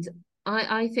 Yeah. And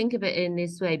I think of it in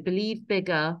this way: believe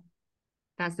bigger.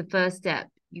 That's the first step.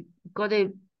 You've got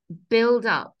to build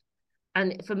up,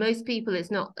 and for most people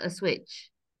it's not a switch.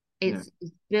 Yeah. It's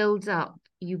builds up.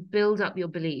 You build up your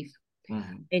belief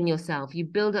Mm-hmm. in yourself. You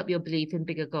build up your belief in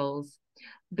bigger goals.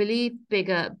 Believe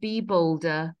bigger, be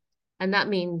bolder. And that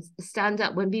means stand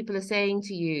up when people are saying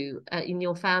to you in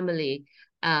your family,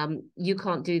 you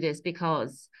can't do this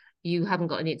because you haven't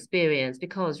got any experience.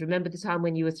 Because remember the time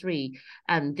when you were 3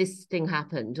 and this thing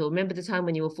happened, or remember the time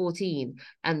when you were 14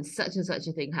 and such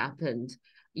a thing happened.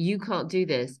 You can't do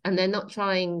this. And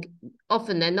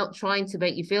often they're not trying to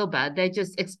make you feel bad. They're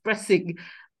just expressing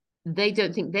they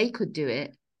don't think they could do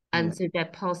it. Yeah. And so they're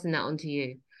passing that on to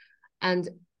you. And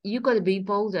you've got to be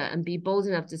bolder and be bold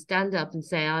enough to stand up and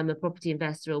say, I'm a property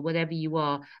investor or whatever you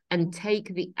are, and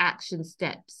take the action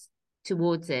steps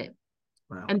towards it.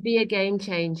 Wow. And be a game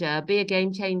changer. Be a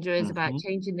game changer is about Mm-hmm.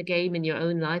 changing the game in your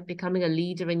own life, becoming a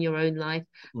leader in your own life,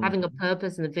 having a Mm-hmm.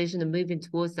 purpose and a vision and moving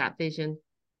towards that vision.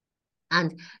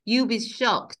 And you'll be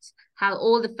shocked how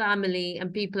all the family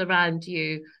and people around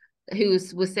you who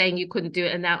were saying you couldn't do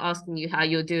it are now asking you how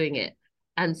you're doing it.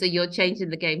 And so you're changing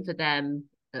the game for them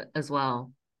as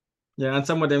well. Yeah. And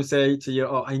some of them say to you,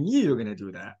 "Oh, I knew you were gonna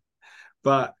do that."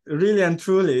 But really and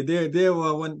truly, they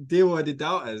were the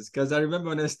doubters. Because I remember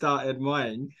when I started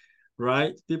mine,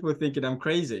 right? People were thinking I'm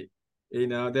crazy.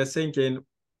 They're thinking,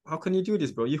 "How can you do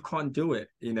this, bro? You can't do it."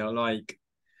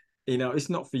 It's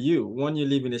not for you. One, you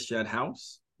live in a shared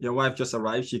house. Your wife just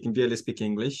arrived. She can barely speak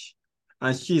English,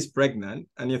 and she's pregnant.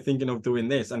 And you're thinking of doing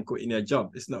this and quitting your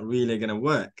job. It's not really gonna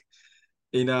work.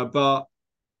 But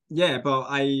yeah, but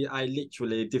I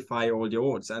literally defy all the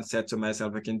odds and said to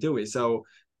myself, I can do it. So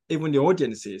even the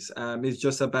audiences, it's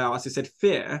just about, as I said,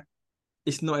 fear.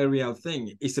 It's not a real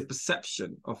thing. It's a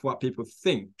perception of what people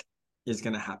think is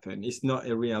going to happen. It's not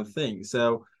a real thing.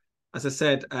 So, as I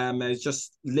said, it's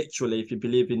just literally, if you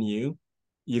believe in you,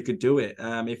 you could do it.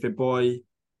 If a boy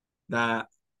that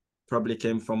probably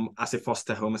came from as a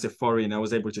foster home, as a foreigner,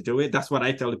 was able to do it, that's what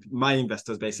I tell my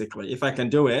investors basically. If I can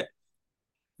do it,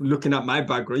 looking at my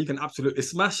background, you can absolutely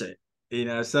smash it.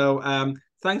 So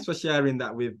thanks for sharing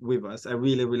that with us. I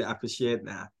really, really appreciate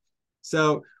that.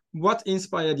 So what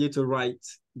inspired you to write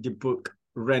the book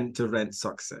Rent to Rent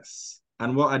Success?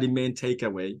 And what are the main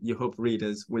takeaway you hope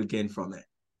readers will gain from it?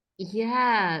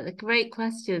 Yeah, great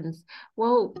questions.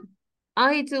 Well,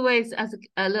 I'd always, as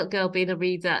a little girl, been a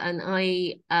reader, and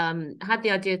I had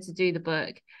the idea to do the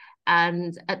book.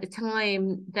 And at the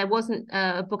time, there wasn't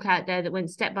a book out there that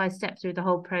went step by step through the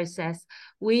whole process.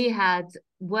 We had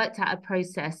worked out a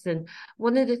process, and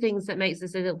one of the things that makes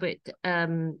us a little bit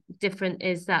different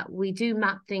is that we do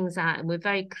map things out, and we're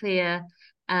very clear,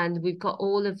 and we've got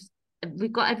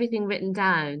everything written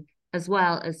down as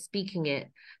well as speaking it,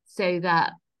 so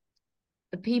that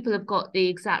people have got the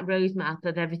exact roadmap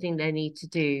of everything they need to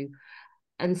do.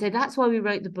 And so that's why we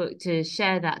wrote the book, to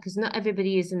share that, because not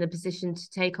everybody is in a position to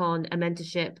take on a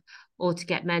mentorship or to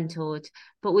get mentored.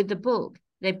 But with the book,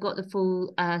 they've got the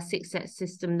full 6 set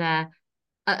system there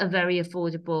at a very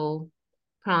affordable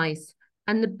price.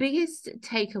 And the biggest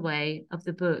takeaway of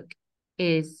the book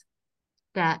is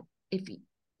that if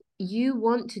you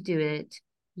want to do it,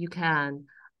 you can.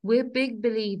 We're big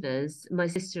believers, my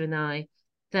sister and I,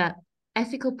 that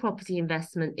ethical property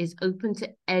investment is open to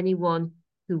anyone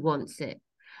who wants it.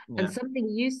 And Yeah. something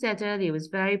you said earlier was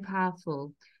very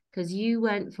powerful, because you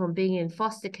went from being in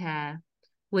foster care,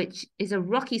 which is a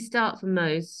rocky start for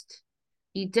most.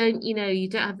 You don't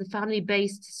have the family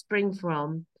base to spring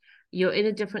from. You're in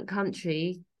a different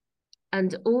country,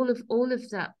 and all of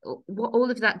that, what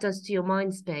all of that does to your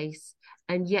mind space,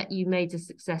 and yet you made a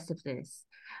success of this.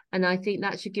 And I think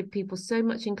that should give people so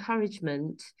much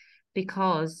encouragement,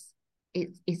 because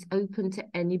it's open to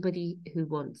anybody who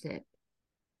wants it.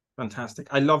 Fantastic.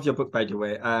 I love your book, by the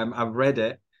way. I've read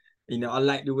it. I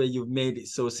like the way you've made it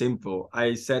so simple.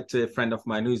 I said to a friend of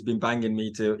mine who's been banging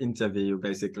me to interview you,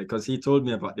 basically, because he told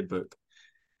me about the book.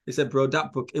 He said, bro,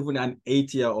 that book, even an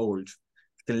 80-year-old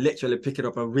can literally pick it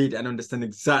up and read it and understand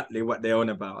exactly what they're on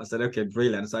about. I said, okay,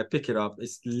 brilliant. So I pick it up.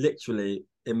 It's literally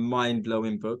a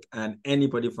mind-blowing book, and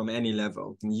anybody from any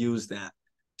level can use that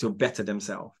to better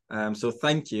themselves. So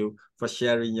thank you for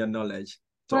sharing your knowledge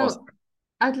to us. Well,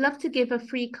 I'd love to give a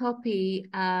free copy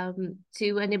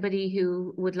to anybody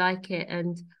who would like it,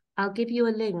 and I'll give you a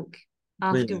link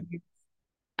afterwards.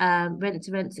 Brilliant.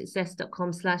 rent2rent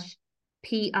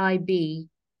success.com/PIB,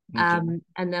 Okay.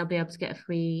 and they'll be able to get a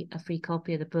free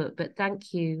copy of the book. But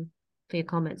thank you for your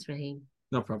comments, Raheem.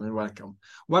 No problem. You're welcome.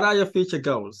 What are your future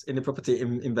goals in the property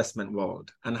investment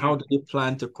world, and how do you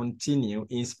plan to continue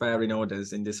inspiring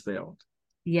others in this field?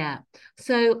 Yeah.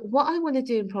 So what I want to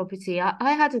do in property,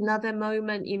 I had another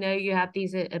moment, you have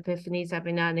these epiphanies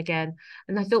every now and again.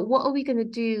 And I thought, what are we going to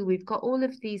do? We've got all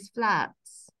of these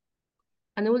flats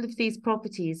and all of these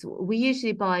properties. We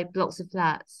usually buy blocks of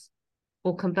flats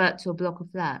or convert to a block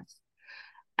of flats.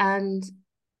 And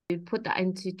we put that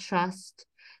into trust.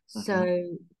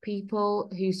 So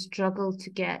people who struggle to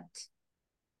get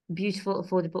beautiful,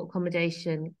 affordable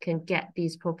accommodation can get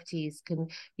these properties, can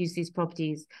use these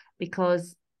properties,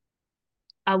 because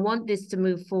I want this to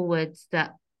move forwards,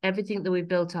 that everything that we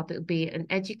built up, it'll be an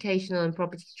educational and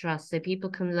property trust, so people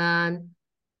can learn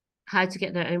how to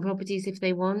get their own properties if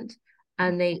they want,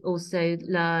 and they also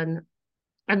learn,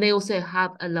 and they also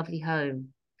have a lovely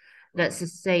home that's a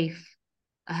safe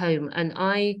home. And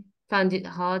I found it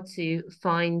hard to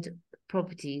find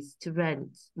properties to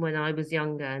rent when I was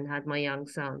younger and had my young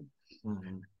son.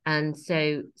 And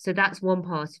so that's one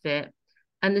part of it.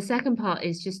 And the second part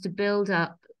is just to build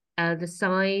up the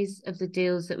size of the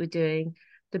deals that we're doing.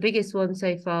 The biggest one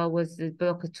so far was the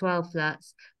block of 12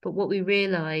 flats. But what we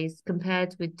realized,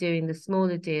 compared with doing the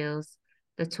smaller deals,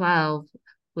 the 12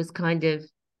 was kind of,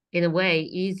 in a way,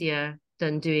 easier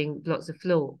than doing blocks of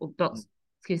 4.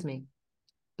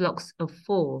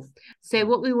 So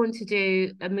what we want to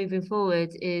do moving forward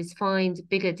is find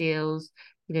bigger deals,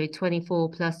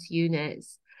 24 plus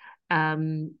units,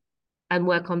 and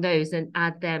work on those and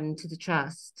add them to the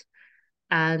trust.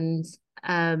 And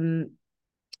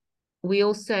we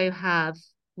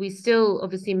still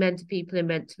obviously mentor people in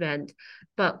rent to rent,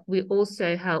 but we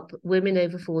also help women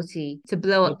over 40 to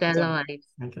blow up their lives.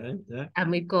 Okay, yeah. And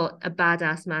we've got a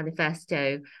badass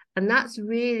manifesto. And that's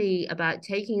really about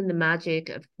taking the magic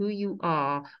of who you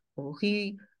are or who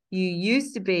you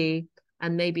used to be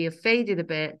and maybe have faded a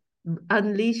bit,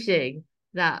 unleashing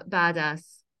that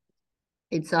badass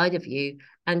inside of you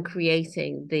and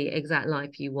creating the exact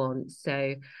life you want.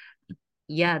 So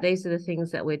yeah, those are the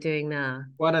things that we're doing now.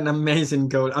 What an amazing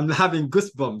goal. I'm having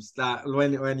goosebumps that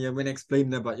when you're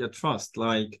explaining about your trust,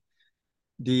 like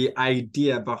the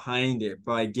idea behind it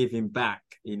by giving back,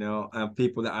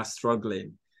 people that are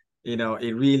struggling,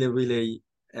 it really, really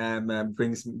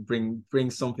brings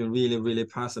something really, really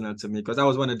personal to me, because I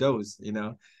was one of those,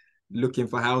 looking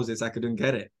for houses, I couldn't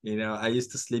get it. I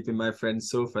used to sleep in my friends'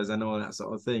 sofas and all that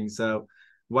sort of thing. So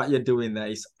what you're doing there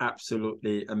is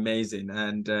absolutely amazing.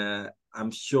 And I'm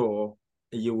sure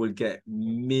you will get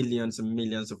millions and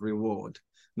millions of reward,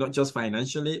 not just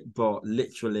financially, but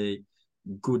literally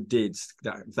good deeds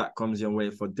that comes your way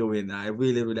for doing that. I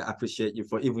really, really appreciate you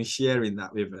for even sharing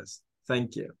that with us.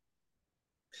 Thank you.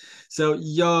 So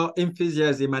your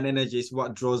enthusiasm and energy is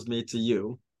what draws me to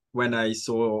you when I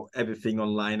saw everything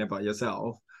online about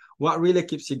yourself. What really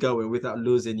keeps you going without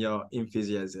losing your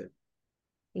enthusiasm?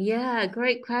 Yeah,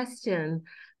 great question.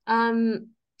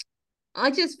 I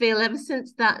just feel ever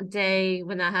since that day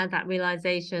when I had that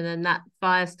realization and that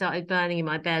fire started burning in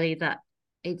my belly, that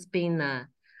it's been there.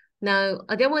 Now,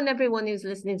 I don't want everyone who's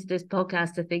listening to this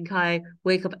podcast to think I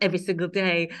wake up every single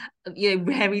day,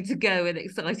 ready to go and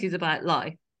excited about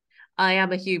life. I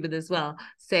am a human as well,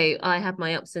 so I have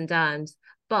my ups and downs.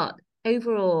 But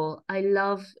overall, I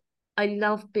love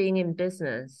being in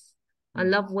business. I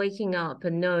love waking up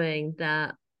and knowing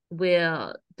that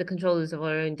we're the controllers of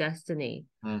our own destiny,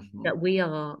 that we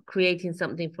are creating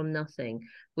something from nothing.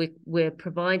 We're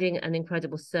providing an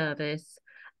incredible service,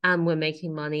 and we're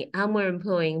making money, and we're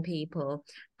employing people,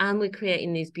 and we're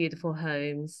creating these beautiful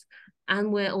homes,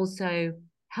 and we're also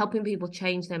helping people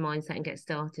change their mindset and get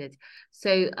started.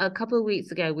 So a couple of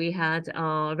weeks ago, we had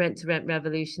our Rent to Rent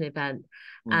Revolution event,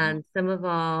 and some of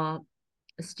our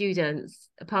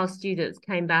past students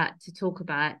came back to talk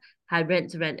about how Rent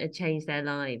to Rent had changed their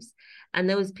lives. And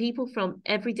there was people from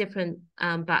every different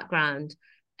background,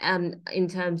 in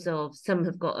terms of some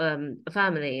have got a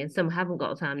family and some haven't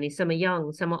got a family, some are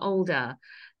young, some are older.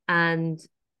 And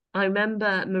I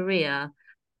remember Maria,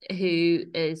 who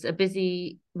is a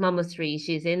busy mum of three.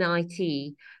 She's in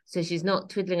IT, so she's not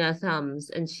twiddling her thumbs.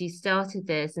 And she started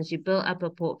this and she built up a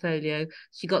portfolio.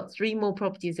 She got 3 more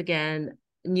properties again,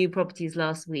 new properties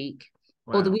last week,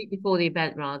 or the Wow. week before the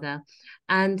event, rather.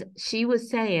 And she was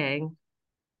saying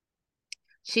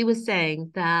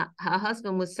that her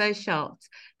husband was so shocked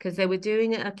because they were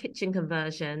doing a kitchen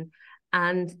conversion,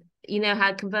 and you know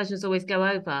how conversions always go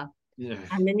over, Yeah.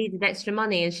 and they needed extra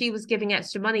money, and she was giving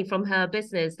extra money from her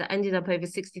business that ended up over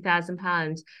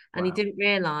 £60,000, and he Wow. didn't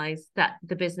realize that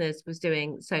the business was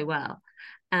doing so well.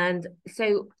 And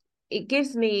so it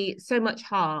gives me so much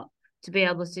heart to be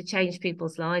able to change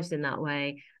people's lives in that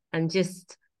way, and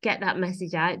just get that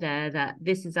message out there that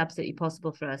this is absolutely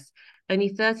possible for us. Only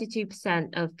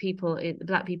 32% of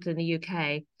Black people in the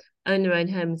UK own their own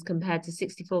homes compared to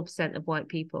 64% of white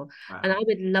people. And I Wow.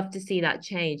 would love to see that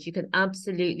change. You can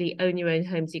absolutely own your own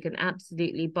homes. You can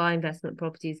absolutely buy investment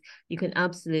properties. You can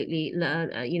absolutely learn,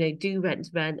 do rent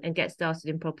to rent and get started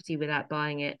in property without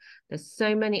buying it. There's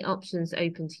so many options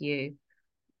open to you.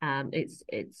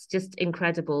 It's just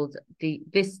incredible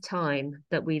this time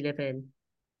that we live in.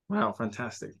 Wow,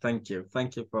 fantastic. Thank you.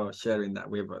 Thank you for sharing that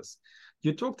with us.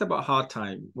 You talked about hard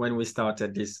time when we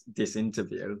started this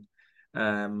interview,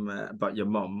 about your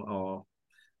mom, or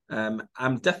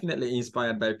I'm definitely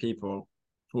inspired by people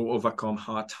who overcome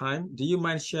hard time. Do you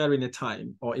mind sharing a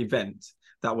time or event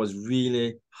that was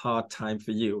really hard time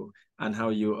for you and how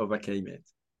you overcame it?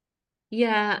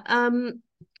 Yeah,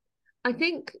 I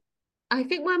think I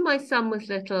think when my son was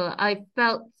little, I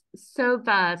felt so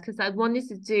bad because I wanted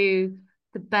to do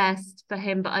the best for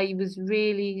him, but I was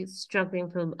really struggling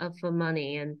for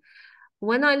money. And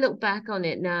when I look back on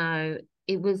it now,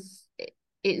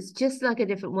 it's just like a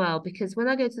different world, because when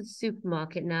I go to the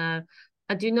supermarket now,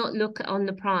 I do not look on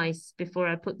the price before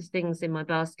I put the things in my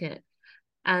basket,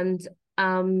 and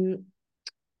um,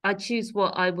 I choose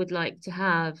what I would like to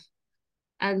have.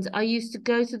 And I used to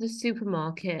go to the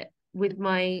supermarket with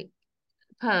my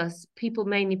purse. People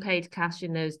mainly paid cash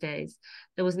in those days.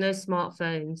 There was no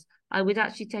smartphones. I would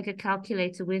actually take a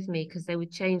calculator with me because they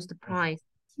would change the price,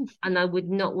 and I would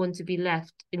not want to be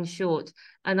left in short.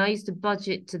 And I used to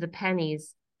budget to the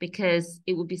pennies, because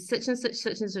it would be such and such,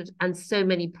 such and such, and so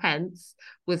many pence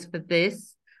was for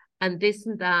this and this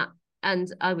and that.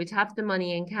 And I would have the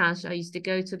money in cash. I used to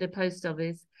go to the post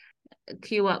office,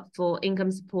 queue up for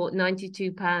income support,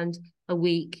 £92 a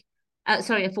week,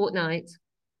 a fortnight.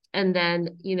 And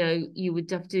then, you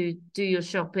would have to do your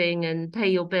shopping and pay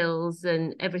your bills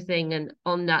and everything, and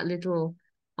on that little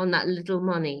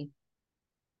money.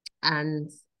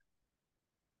 And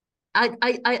I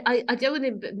don't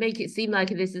want to make it seem like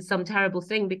this is some terrible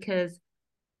thing, because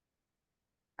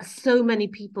so many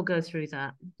people go through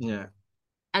that. Yeah,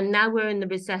 And now we're in the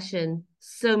recession,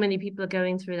 so many people are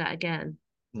going through that again.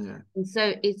 yeah. And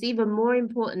so it's even more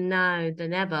important now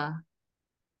than ever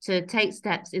to take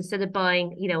steps, instead of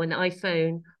buying, an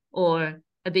iPhone or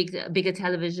a bigger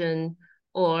television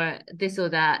or this or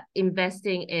that,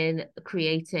 investing in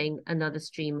creating another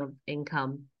stream of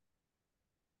income.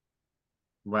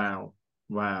 Wow,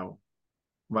 wow,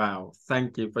 wow.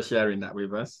 Thank you for sharing that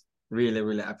with us. Really,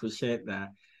 really appreciate that.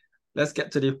 Let's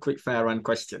get to the quick fire round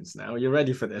questions now. You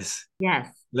ready for this? Yes,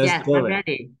 Let's yes, do I'm it.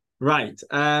 ready. Right.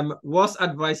 What's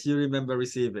advice you remember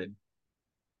receiving?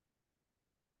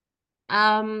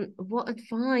 What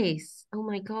advice? Oh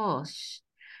my gosh.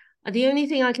 The only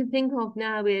thing I can think of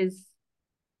now is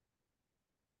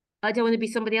I don't want to be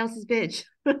somebody else's bitch.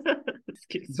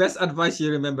 Excuse me. Best advice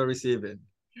you remember receiving?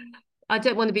 I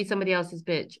don't want to be somebody else's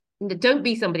bitch. Don't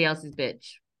be somebody else's bitch.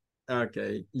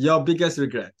 Okay. Your biggest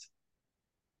regret?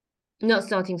 Not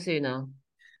starting sooner.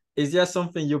 Is there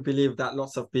something you believe that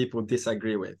lots of people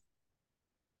disagree with?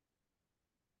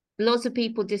 Lots of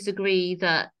people disagree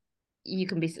that you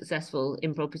can be successful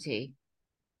in property.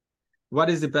 What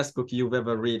is the best book you've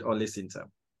ever read or listened to?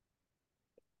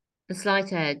 The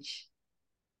Slight Edge.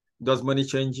 Does money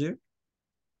change you?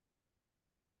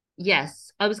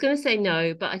 Yes, I was going to say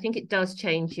no, but I think it does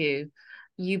change you.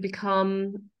 You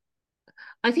become,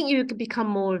 I think you could become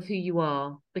more of who you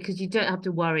are, because you don't have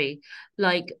to worry.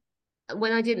 Like,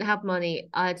 when I didn't have money,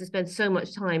 I had to spend so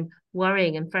much time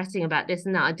worrying and fretting about this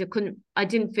and that. I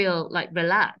didn't feel like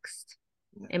relaxed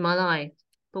Yeah. in my life.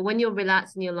 But when you're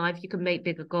relaxed in your life, you can make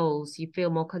bigger goals. You feel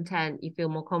more content. You feel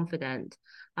more confident.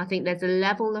 I think there's a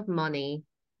level of money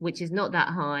which is not that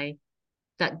high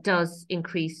that does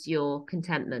increase your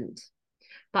contentment.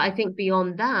 But I think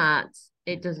beyond that,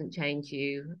 it doesn't change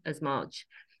you as much.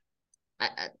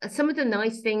 some of the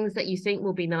nice things that you think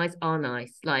will be nice are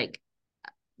nice, like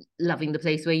loving the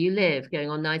place where you live, going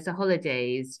on nicer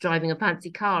holidays, driving a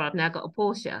fancy car. I've now got a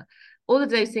Porsche. All of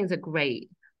those things are great.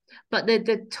 But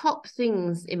the top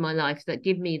things in my life that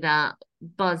give me that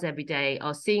buzz every day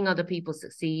are seeing other people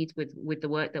succeed with the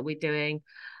work that we're doing,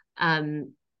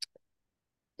 um,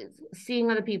 seeing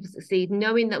other people succeed,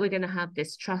 knowing that we're going to have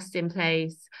this trust in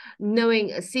place,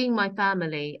 seeing my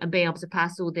family and being able to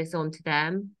pass all this on to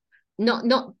them.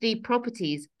 Not the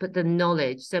properties, but the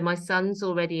knowledge. So my son's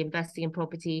already investing in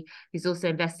property. He's also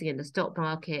investing in the stock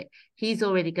market. He's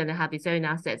already going to have his own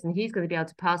assets, and he's going to be able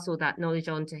to pass all that knowledge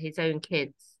on to his own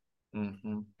kids.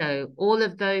 Mm-hmm. So all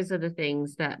of those are the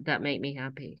things that make me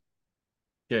happy.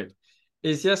 Good.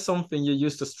 Is there something you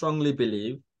used to strongly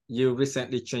believe you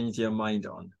recently changed your mind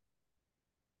on?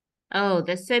 Oh,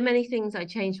 there's so many things I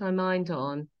changed my mind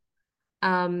on.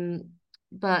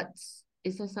 But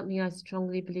is there something I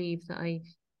strongly believe that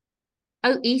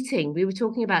eating. We were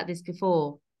talking about this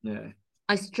before. Yeah.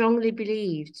 I strongly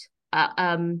believed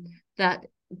that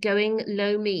going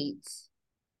low meat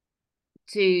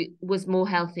was more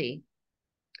healthy.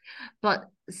 But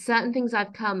certain things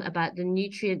I've come about the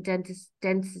nutrient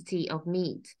density of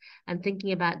meat and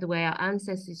thinking about the way our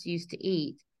ancestors used to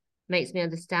eat makes me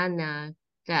understand now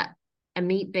that a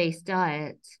meat-based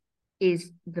diet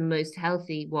is the most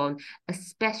healthy one,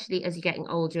 especially as you're getting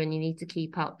older and you need to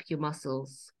keep up your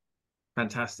muscles.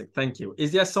 Fantastic. Thank you.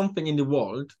 Is there something in the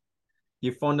world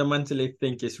you fundamentally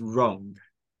think is wrong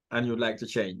and you'd like to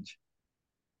change?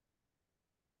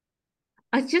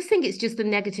 I just think it's just the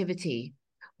negativity.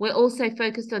 We're also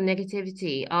focused on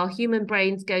negativity. Our human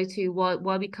brains go to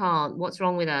why we can't, what's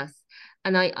wrong with us.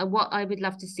 And what I would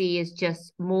love to see is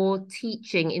just more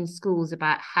teaching in schools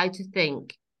about how to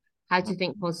think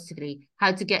positively,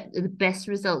 how to get the best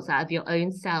results out of your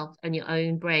own self and your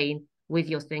own brain with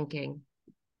your thinking.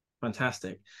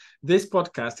 Fantastic. This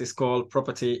podcast is called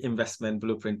Property Investment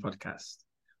Blueprint Podcast.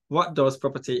 What does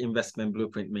Property Investment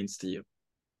Blueprint means to you?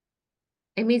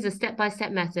 It means a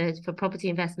step-by-step method for property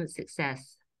investment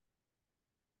success.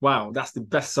 Wow, that's the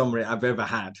best summary I've ever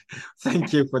had.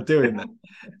 Thank you for doing that.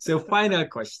 So final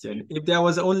question. If there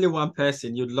was only one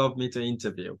person you'd love me to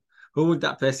interview, who would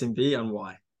that person be and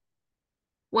why?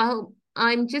 Well,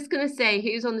 I'm just going to say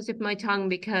who's on the tip of my tongue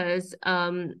because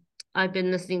I've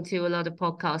been listening to a lot of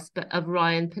podcasts of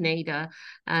Ryan Pineda,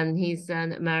 and he's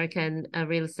an American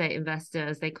real estate investor,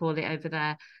 as they call it over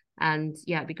there. And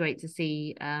yeah, it'd be great to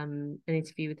see an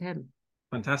interview with him.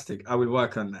 Fantastic. I will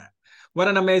work on that. What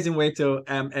an amazing way to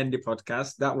end the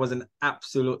podcast. That was an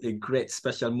absolutely great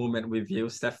special moment with you,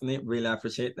 Stephanie. Really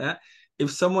appreciate that.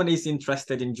 If someone is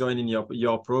interested in joining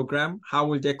your program, how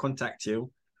will they contact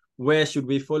you? Where should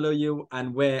we follow you?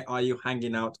 And where are you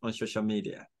hanging out on social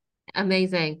media?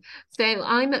 Amazing. So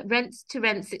I'm at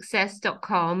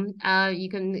renttorentsuccess.com.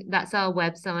 That's our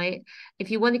website. If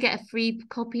you want to get a free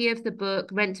copy of the book,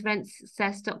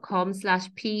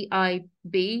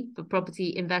 renttorentsuccess.com/PIB for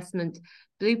Property Investment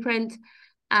Blueprint.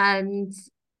 And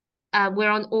we're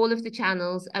on all of the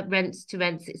channels at Rent to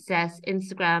Rent Success,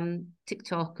 Instagram,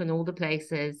 TikTok, and all the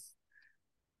places.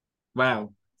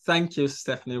 Wow. Thank you,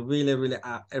 Stephanie. I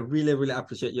really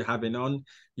appreciate you having on.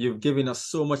 You've given us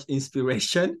so much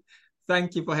inspiration.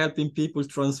 Thank you for helping people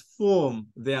transform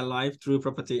their life through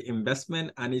property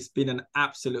investment. And it's been an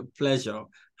absolute pleasure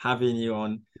having you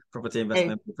on Property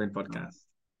Investment Blueprint Podcast.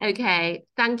 Okay.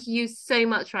 Thank you so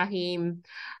much, Raheem.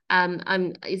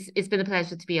 It's been a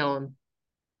pleasure to be on.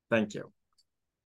 Thank you.